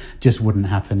 o'clock. Just wouldn't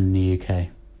happen in the UK.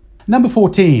 Number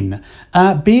 14,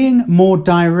 being more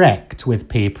direct with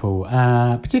people.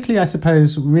 Particularly, I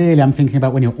suppose, really I'm thinking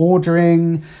about when you're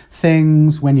ordering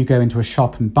things, when you go into a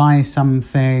shop and buy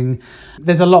something.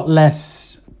 There's a lot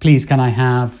less, please can I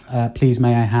have, please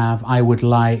may I have, I would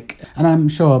like. And I'm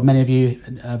sure many of you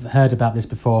have heard about this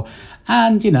before.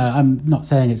 And, I'm not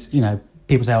saying it's,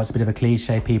 people say, oh, it's a bit of a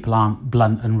cliche, people aren't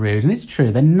blunt and rude. And it's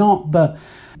true, they're not. But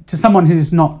to someone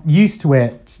who's not used to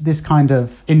it, this kind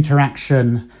of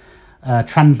interaction,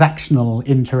 transactional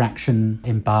interaction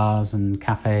in bars and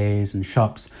cafes and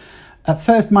shops at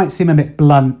first might seem a bit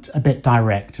blunt, a bit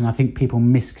direct, and I think people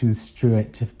misconstrue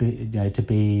it to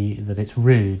be that it's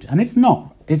rude, and it's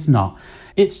not.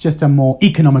 It's just a more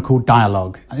economical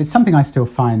dialogue. It's something I still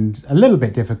find a little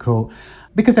bit difficult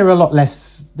because there's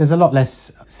a lot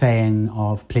less saying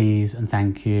of please and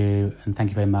thank you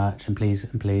very much and please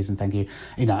and thank you.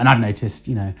 And I've noticed,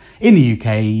 in the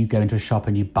UK, you go into a shop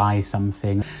and you buy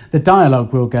something. The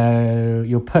dialogue will go,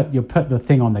 you'll put the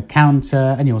thing on the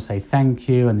counter and you'll say thank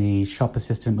you, and the shop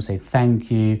assistant will say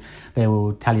thank you. They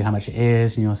will tell you how much it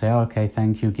is and you'll say, oh, okay,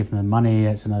 thank you, give them the money,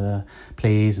 it's another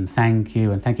please and thank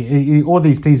you and thank you. All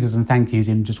these pleases and thank yous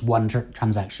in just one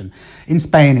transaction. In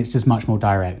Spain, it's just much more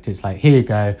direct. It's like, here you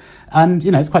go. And,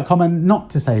 it's quite common not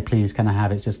to say, please, can I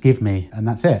have? It's just give me, and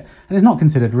that's it. And it's not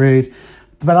considered rude,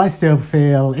 but I still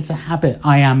feel it's a habit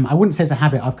I wouldn't say it's a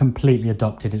habit I've completely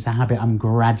adopted. It's a habit I'm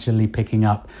gradually picking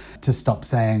up to stop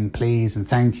saying please and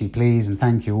thank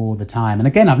you all the time. And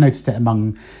again, I've noticed it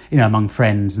among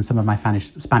friends, and some of my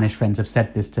Spanish friends have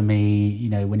said this to me,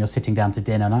 when you're sitting down to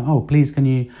dinner and I'm, oh, please, can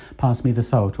you pass me the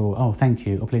salt? Or, oh, thank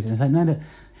you. Or please. And it's like,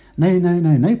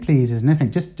 no pleases,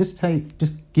 nothing. Just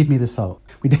give me the salt.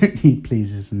 We don't need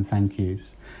pleases and thank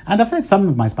yous. And I've heard some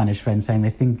of my Spanish friends saying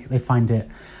they find it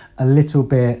a little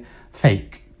bit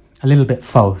fake, a little bit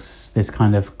false, this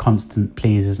kind of constant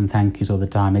pleases and thank yous all the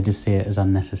time. They just see it as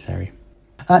unnecessary.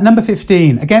 Number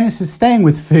 15, again, this is staying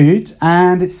with food,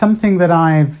 and it's something that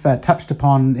I've touched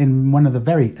upon in one of the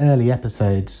very early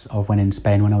episodes of When in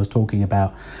Spain, when I was talking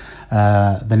about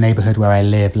the neighbourhood where I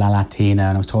live, La Latina,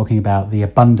 and I was talking about the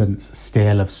abundance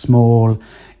still of small,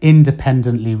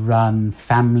 independently run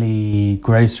family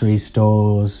grocery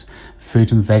stores,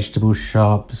 fruit and vegetable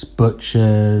shops,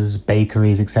 butchers,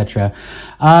 bakeries, etc.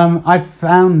 I've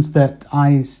found that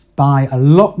I buy a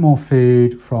lot more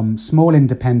food from small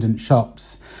independent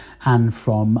shops and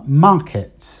from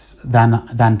markets than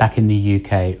back in the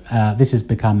UK. This has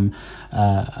become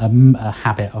a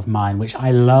habit of mine, which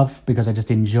I love because I just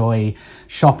enjoy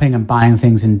shopping and buying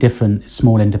things in different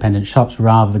small independent shops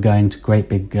rather than going to great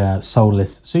big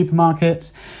soulless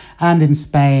supermarkets. And in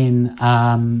Spain,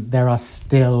 there are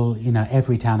still,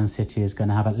 every town and city is going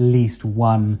to have at least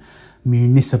one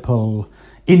municipal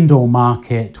indoor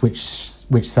market which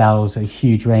sells a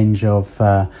huge range of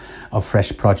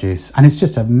fresh produce, and it's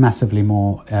just a massively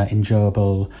more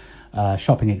enjoyable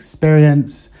shopping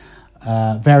experience.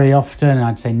 Very often,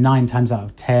 I'd say 9 times out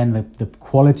of 10, the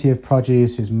quality of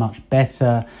produce is much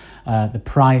better. The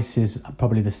price is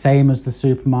probably the same as the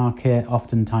supermarket,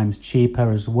 oftentimes cheaper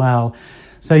as well.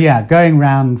 So yeah, going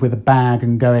round with a bag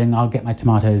and going, I'll get my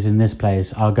tomatoes in this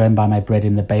place, I'll go and buy my bread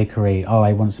in the bakery, oh,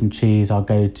 I want some cheese, I'll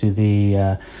go to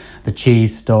the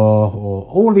cheese store, or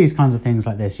all these kinds of things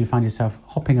like this. You find yourself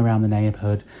hopping around the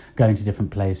neighbourhood, going to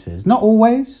different places. Not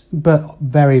always, but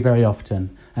very, very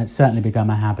often. And it's certainly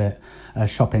become a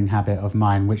shopping habit of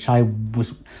mine, which I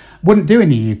wouldn't do in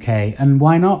the UK. And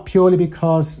why not? Purely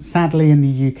because, sadly, in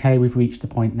the UK, we've reached a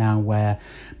point now where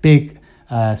big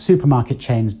supermarket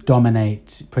chains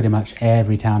dominate pretty much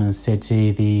every town and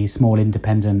city. The small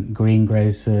independent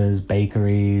greengrocers,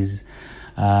 bakeries,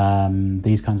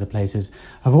 these kinds of places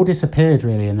have all disappeared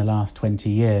really in the last 20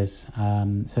 years.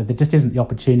 So there just isn't the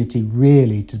opportunity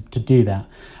really to do that.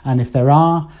 And if there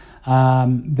are,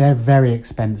 they're very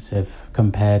expensive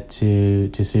compared to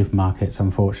supermarkets,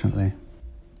 unfortunately.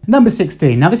 Number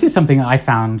 16. Now this is something that I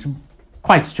found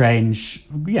quite strange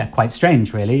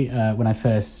really, when I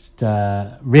first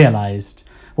realised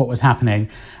what was happening.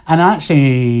 And I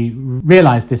actually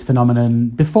realised this phenomenon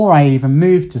before I even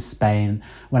moved to Spain,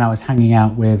 when I was hanging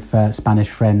out with Spanish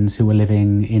friends who were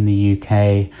living in the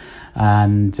UK,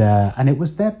 and it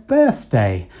was their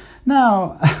birthday.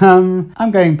 Now, I'm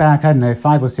going back,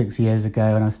 5 or 6 years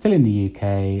ago, and I was still in the UK,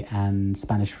 and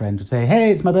Spanish friends would say,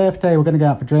 hey, it's my birthday, we're going to go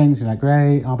out for drinks. You're like,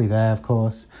 great, I'll be there, of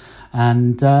course.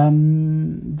 And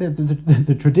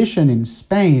the tradition in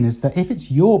Spain is that if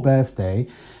it's your birthday,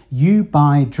 you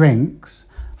buy drinks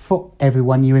for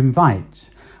everyone you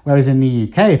invite, Whereas in the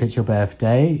UK, if it's your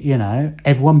birthday,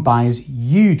 everyone buys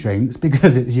you drinks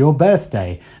because it's your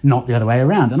birthday, not the other way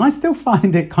around. And I still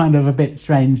find it kind of a bit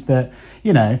strange that,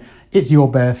 it's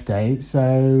your birthday,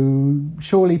 so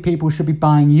surely people should be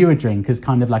buying you a drink as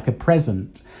kind of like a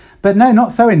present. But no,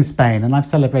 not so in Spain. And I've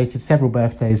celebrated several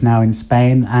birthdays now in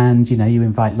Spain, and, you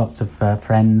invite lots of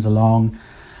friends along.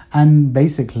 And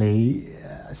basically,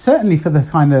 certainly for the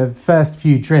kind of first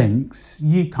few drinks,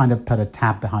 you kind of put a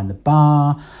tab behind the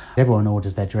bar. Everyone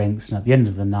orders their drinks, and at the end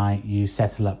of the night, you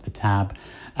settle up the tab.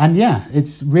 And yeah,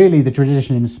 it's really the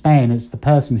tradition in Spain. It's the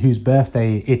person whose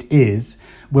birthday it is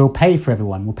will pay for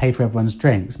everyone, will pay for everyone's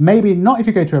drinks. Maybe not if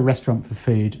you go to a restaurant for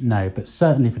food, no, but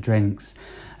certainly for drinks.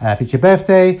 If it's your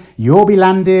birthday, you'll be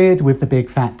landed with the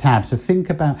big fat tab. So think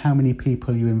about how many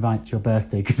people you invite to your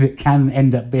birthday, because it can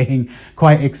end up being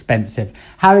quite expensive.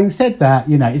 Having said that,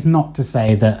 it's not to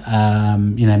say that,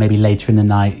 maybe later in the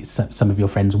night, some of your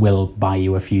friends will buy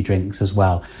you a few drinks as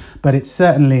well. But it's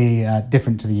certainly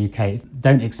different to the UK.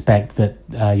 Don't expect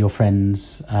that your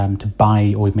friends to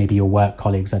buy, or maybe your work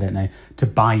colleagues, I don't know, to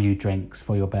buy you drinks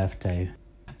for your birthday.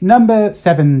 Number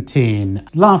 17,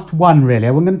 last one really.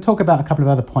 I'm going to talk about a couple of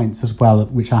other points as well,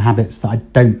 which are habits that I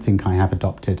don't think I have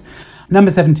adopted. Number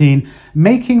 17,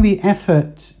 making the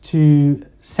effort to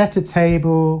set a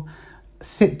table,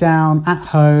 sit down at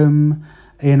home,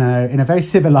 in a very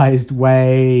civilized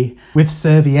way, with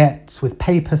serviettes, with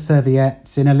paper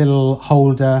serviettes in a little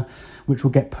holder, which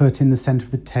will get put in the centre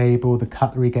of the table. The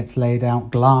cutlery gets laid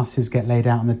out, glasses get laid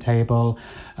out on the table,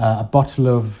 a bottle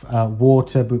of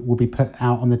water will be put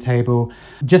out on the table,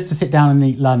 just to sit down and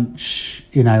eat lunch,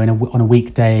 on a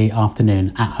weekday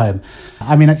afternoon at home.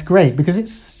 I mean, that's great because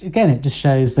it just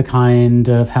shows the kind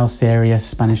of how serious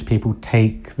Spanish people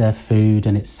take their food,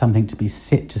 and it's something to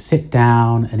sit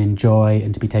down and enjoy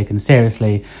and to be taken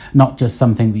seriously, not just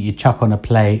something that you chuck on a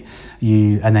plate,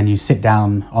 and then you sit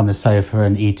down on the sofa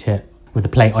and eat it with a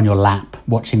plate on your lap,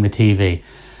 watching the TV.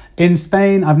 In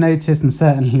Spain, I've noticed, and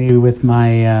certainly with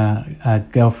my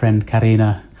girlfriend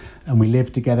Karina, and we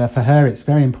live together, for her it's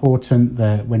very important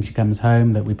that when she comes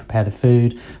home that we prepare the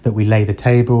food, that we lay the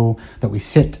table, that we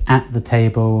sit at the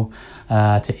table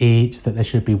to eat, that there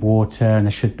should be water and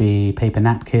there should be paper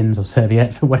napkins or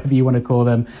serviettes or whatever you want to call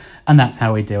them, and that's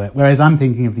how we do it. Whereas I'm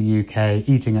thinking of the UK,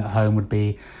 eating at home would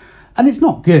be, and it's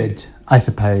not good, I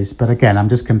suppose, but again, I'm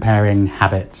just comparing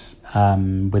habits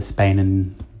with Spain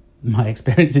and my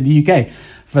experience in the UK.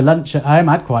 For lunch at home,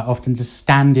 I'd quite often just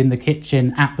stand in the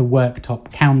kitchen at the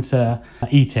worktop counter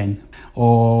eating,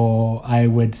 or I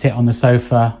would sit on the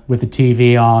sofa with the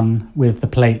TV on, with the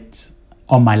plate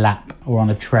on my lap or on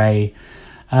a tray.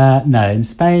 No, in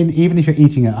Spain, even if you're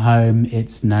eating at home,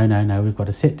 it's no, we've got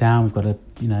to sit down, we've got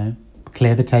to,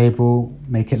 clear the table,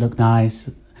 make it look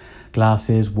nice,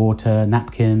 glasses, water,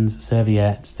 napkins,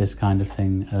 serviettes, this kind of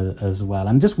thing as well.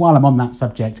 And just while I'm on that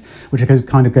subject, which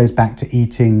kind of goes back to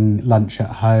eating lunch at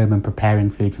home and preparing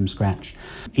food from scratch,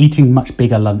 eating much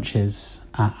bigger lunches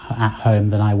at home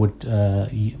than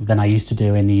I used to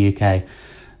do in the UK.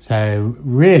 So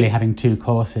really having 2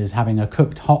 courses, having a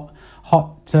cooked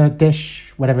hot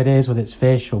dish, whatever it is, whether it's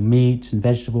fish or meat and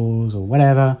vegetables or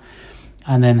whatever,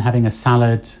 and then having a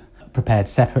salad prepared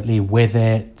separately with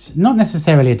it, not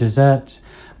necessarily a dessert,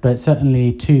 but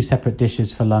certainly 2 separate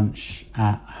dishes for lunch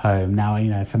at home.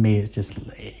 Now, for me, it's just,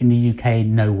 in the UK,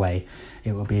 no way.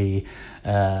 It will be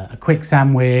a quick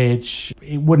sandwich.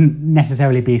 It wouldn't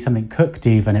necessarily be something cooked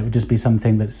even. It would just be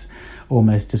something that's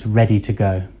almost just ready to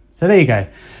go. So there you go.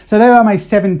 So there are my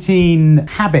 17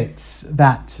 habits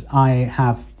that I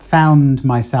have found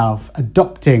myself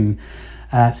adopting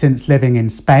since living in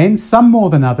Spain, some more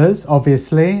than others,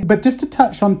 obviously, but just to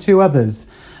touch on 2 others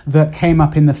that came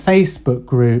up in the Facebook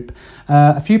group.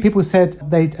 A few people said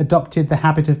they'd adopted the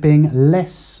habit of being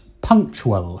less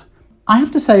punctual. I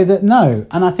have to say that no,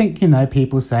 and I think,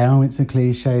 people say, oh, it's a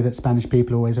cliche that Spanish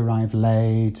people always arrive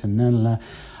late and blah.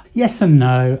 Yes and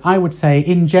no. I would say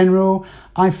in general,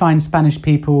 I find Spanish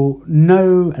people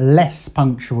no less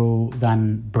punctual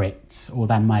than Brits or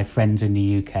than my friends in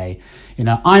the UK.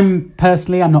 I'm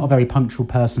not a very punctual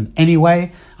person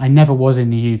anyway. I never was in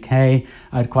the UK.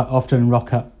 I'd quite often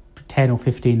rock up 10 or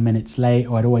 15 minutes late,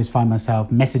 or I'd always find myself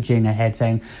messaging ahead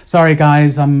saying, sorry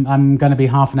guys, I'm going to be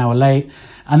half an hour late.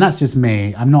 And that's just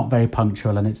me. I'm not very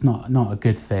punctual, and it's not a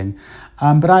good thing.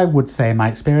 But I would say in my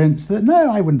experience that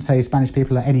no, I wouldn't say Spanish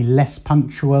people are any less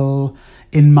punctual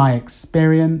in my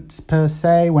experience per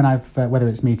se, when whether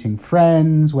it's meeting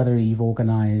friends, whether you've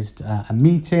organised a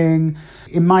meeting.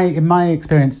 In my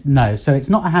experience, no. So it's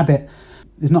not a habit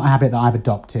that I've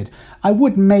adopted. I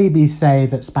would maybe say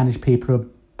that Spanish people are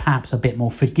perhaps a bit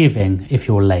more forgiving if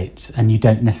you're late and you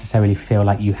don't necessarily feel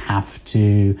like you have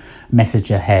to message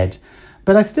ahead.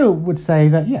 But I still would say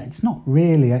that, it's not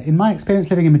really, in my experience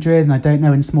living in Madrid, and I don't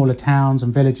know in smaller towns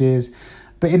and villages,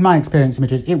 but in my experience in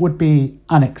Madrid, it would be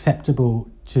unacceptable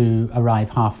to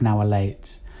arrive half an hour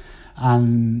late.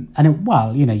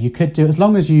 You could do, as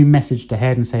long as you messaged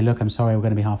ahead and say, look, I'm sorry, we're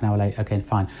going to be half an hour late. Okay,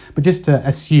 fine. But just to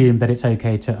assume that it's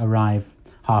okay to arrive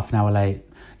half an hour late,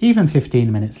 even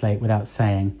 15 minutes late without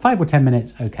saying 5 or 10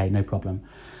 minutes, okay, no problem.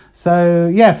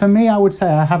 So, for me, I would say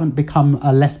I haven't become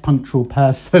a less punctual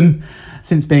person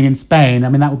since being in Spain. I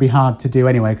mean, that would be hard to do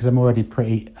anyway, because I'm already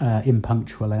pretty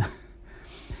impunctual.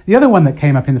 The other one that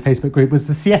came up in the Facebook group was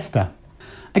the siesta.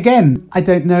 Again, I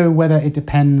don't know whether it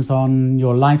depends on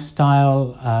your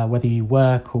lifestyle, whether you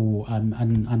work, or I'm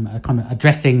kind of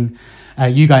addressing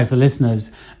you guys, the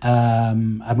listeners,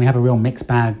 and we have a real mixed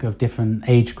bag of different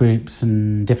age groups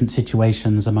and different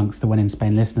situations amongst the When in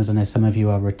Spain listeners. I know some of you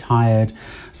are retired,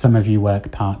 some of you work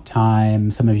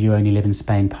part-time, some of you only live in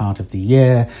Spain part of the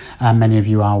year, many of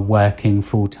you are working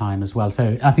full-time as well.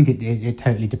 So I think it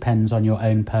totally depends on your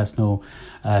own personal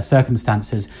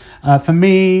circumstances. For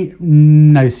me,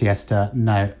 no siesta,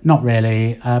 no, not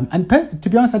really. To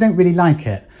be honest, I don't really like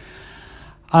it.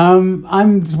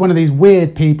 I'm just one of these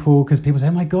weird people, because people say,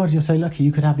 oh my God, you're so lucky,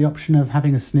 you could have the option of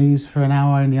having a snooze for an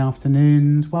hour in the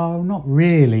afternoons. Well, not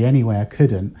really anyway, I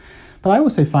couldn't. But I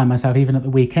also find myself, even at the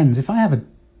weekends, if I have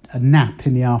a nap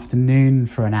in the afternoon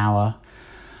for an hour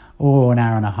or an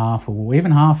hour and a half or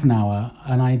even half an hour,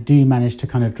 and I do manage to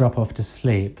kind of drop off to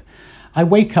sleep, I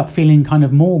wake up feeling kind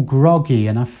of more groggy,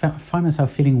 and I find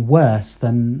myself feeling worse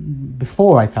than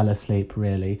before I fell asleep,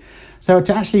 really. So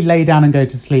to actually lay down and go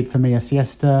to sleep, for me, a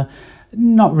siesta,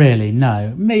 not really,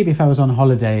 no. Maybe if I was on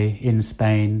holiday in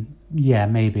Spain,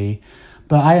 maybe.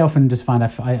 But I often just find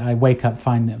I wake up,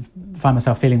 find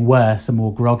myself feeling worse and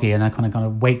more groggy, and I kind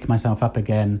of wake myself up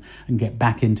again and get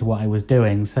back into what I was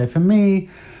doing. So for me,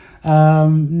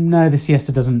 no, the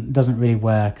siesta doesn't really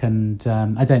work, and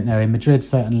I don't know, in Madrid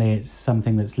certainly it's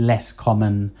something that's less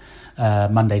common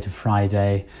Monday to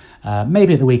Friday.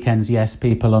 Maybe at the weekends, yes,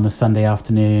 people on a Sunday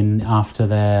afternoon after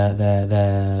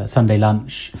their Sunday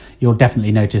lunch, you'll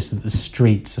definitely notice that the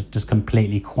streets are just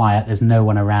completely quiet. There's no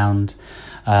one around,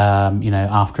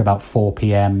 after about 4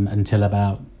 p.m. until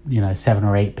about 7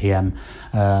 or 8 p.m.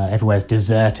 Everywhere's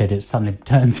deserted. It suddenly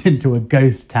turns into a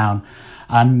ghost town.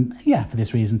 And for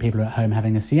this reason, people are at home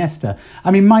having a siesta.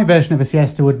 I mean, my version of a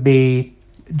siesta would be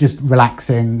just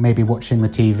relaxing, maybe watching the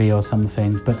TV or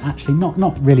something, but actually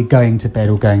not really going to bed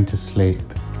or going to sleep.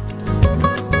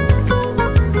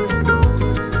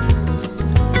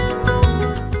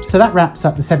 So that wraps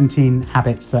up the 17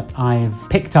 habits that I've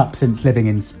picked up since living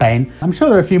in Spain. I'm sure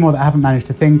there are a few more that I haven't managed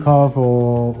to think of,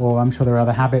 or I'm sure there are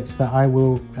other habits that I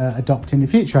will adopt in the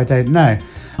future. I don't know.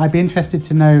 I'd be interested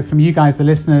to know from you guys, the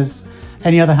listeners,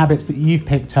 any other habits that you've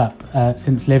picked up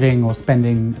since living or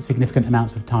spending significant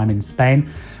amounts of time in Spain.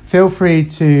 Feel free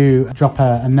to drop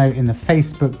a note in the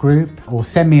Facebook group or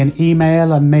send me an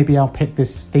email, and maybe I'll pick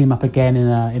this theme up again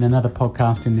in another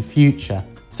podcast in the future.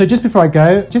 So just before I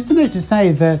go, just a note to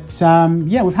say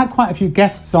that, we've had quite a few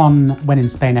guests on When in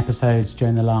Spain episodes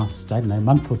during the last,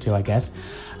 month or two, I guess.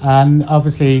 And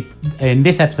obviously, in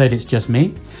this episode, it's just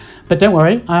me. But don't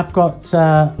worry, I've got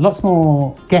lots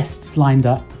more guests lined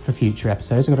up for future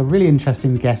episodes. I've got a really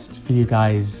interesting guest for you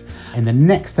guys in the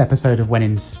next episode of When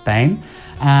in Spain,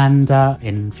 and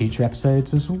in future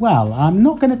episodes as well. I'm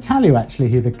not going to tell you actually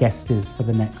who the guest is for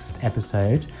the next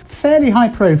episode. Fairly high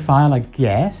profile, I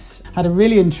guess. Had a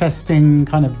really interesting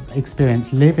kind of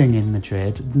experience living in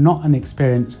Madrid. Not an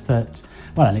experience that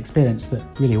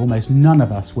really almost none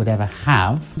of us would ever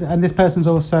have. And this person's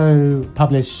also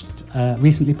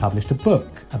recently published a book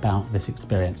about this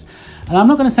experience. And I'm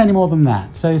not going to say any more than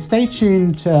that. So stay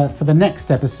tuned for the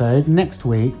next episode, next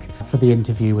week, for the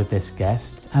interview with this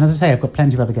guest. And as I say, I've got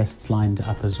plenty of other guests lined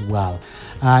up as well.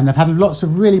 And I've had lots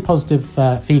of really positive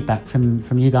feedback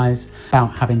from you guys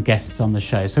about having guests on the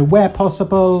show. So where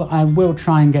possible, I will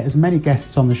try and get as many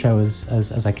guests on the show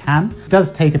as I can. It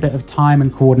does take a bit of time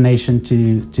and coordination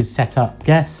to set up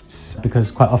guests,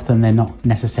 because quite often they're not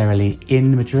necessarily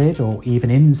in Madrid or even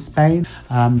in Spain.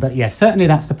 But certainly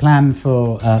that's the plan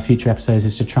for future episodes,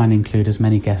 is to try and include as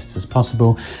many guests as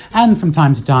possible. And from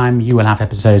time to time, you will have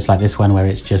episodes like this one where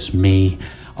it's just me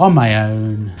on my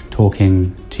own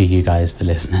talking to you guys, the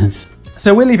listeners.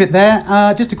 So we'll leave it there.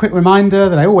 Just a quick reminder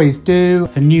that I always do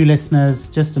for new listeners,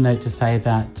 just a note to say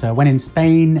that When in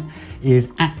Spain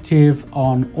is active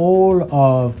on all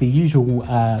of the usual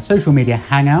social media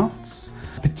hangouts,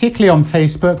 particularly on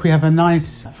Facebook. We have a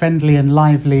nice, friendly and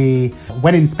lively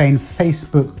When in Spain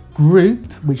Facebook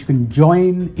group which you can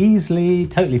join easily,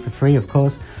 totally for free, of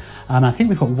course. I think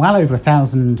we've got well over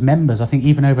 1,000 members. I think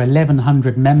even over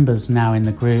 1,100 members now in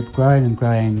the group, growing and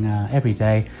growing every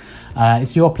day.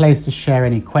 It's your place to share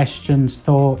any questions,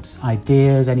 thoughts,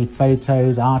 ideas, any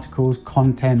photos, articles,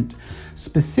 content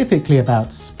specifically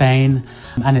about Spain.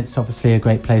 And it's obviously a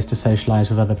great place to socialise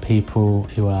with other people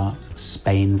who are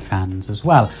Spain fans as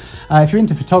well. If you're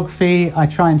into photography, I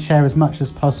try and share as much as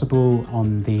possible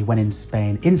on the When in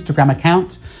Spain Instagram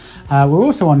account. We're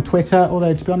also on Twitter,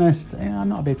 although to be honest, I'm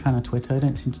not a big fan of Twitter. I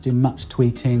don't seem to do much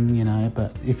tweeting,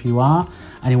 but if you are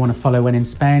and you want to follow When in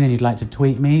Spain and you'd like to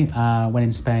tweet me, When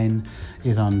in Spain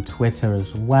is on Twitter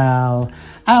as well.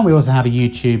 And we also have a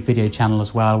YouTube video channel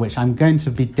as well, which I'm going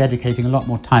to be dedicating a lot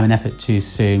more time and effort to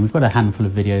soon. We've got a handful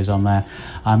of videos on there.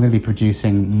 I'm going to be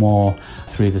producing more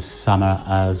through the summer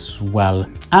as well.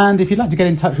 And if you'd like to get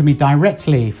in touch with me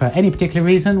directly for any particular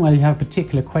reason, whether you have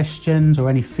particular questions or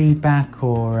any feedback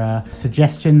or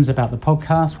suggestions about the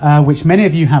podcast, which many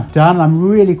of you have done, I'm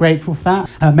really grateful for that.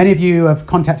 Many of you have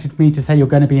contacted me to say you're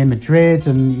going to be in Madrid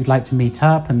and you'd like to meet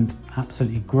up, and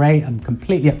absolutely great. I'm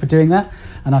completely up for doing that,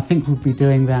 and I think we'll be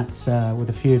doing that with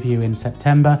a few of you in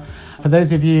September. For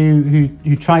those of you who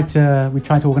we tried to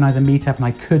organise a meetup and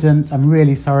I couldn't, I'm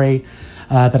really sorry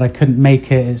that I couldn't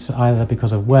make it. It's either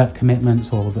because of work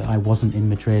commitments or that I wasn't in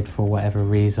Madrid for whatever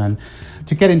reason.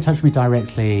 To get in touch with me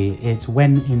directly, it's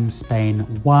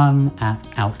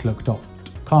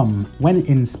wheninspain1@outlook.com.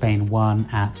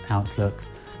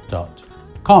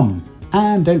 wheninspain1@outlook.com.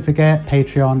 And don't forget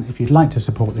Patreon. If you'd like to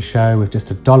support the show with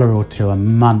just $1 or $2 a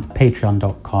month,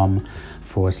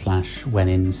 patreon.com/When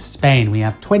in Spain. We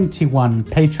have 21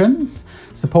 patrons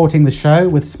supporting the show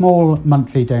with small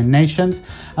monthly donations.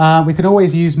 We can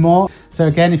always use more. So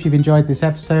again, if you've enjoyed this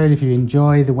episode, if you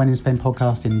enjoy the When in Spain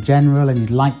podcast in general and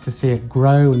you'd like to see it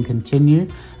grow and continue,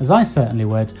 as I certainly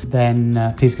would,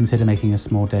 then please consider making a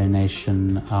small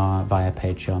donation via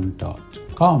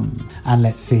patreon.com. And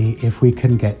let's see if we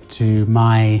can get to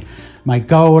my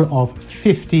goal of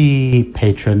 50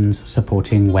 patrons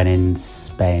supporting When in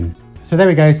Spain. So there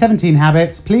we go, 17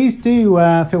 habits. Please do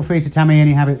feel free to tell me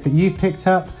any habits that you've picked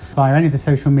up via any of the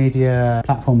social media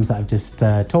platforms that I've just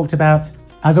talked about.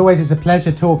 As always, it's a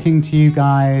pleasure talking to you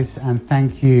guys, and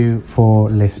thank you for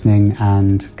listening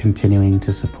and continuing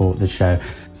to support the show.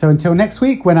 So until next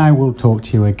week, when I will talk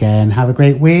to you again, have a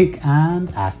great week and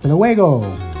hasta luego.